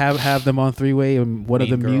words. Have them on three-way and one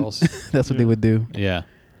Mean of them girls. mute. That's what they would do. Yeah.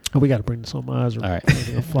 Oh, we got to bring this on. My eyes are All right.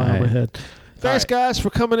 flying on my head. Thanks, right. guys, for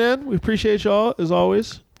coming in. We appreciate y'all, as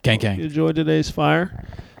always. Gang, You gang. enjoyed today's fire.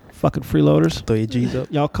 Fucking freeloaders. Throw your G's up.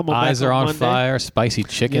 Y'all come on Eyes back are on Monday. fire. Spicy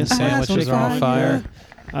chicken Yes, sandwiches are on fire.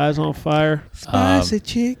 Eyes on fire. Spicy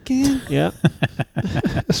chicken. Yeah.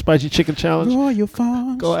 Spicy chicken challenge. Royal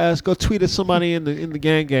Farms. Go tweet at somebody in the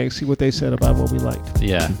gang. See what they said about what we liked.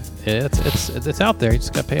 Yeah. It's out there. You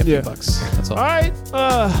just got to pay a few bucks. That's all. All right.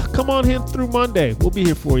 Come on in through Monday. We'll be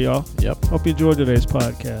here for y'all. Yep. Hope you enjoyed today's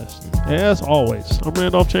podcast. As always, I'm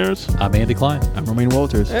Randolph Terrence. I'm Andy Klein. I'm Romaine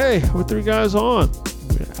Walters. Hey, we're 3 guys on.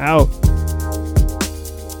 We're out.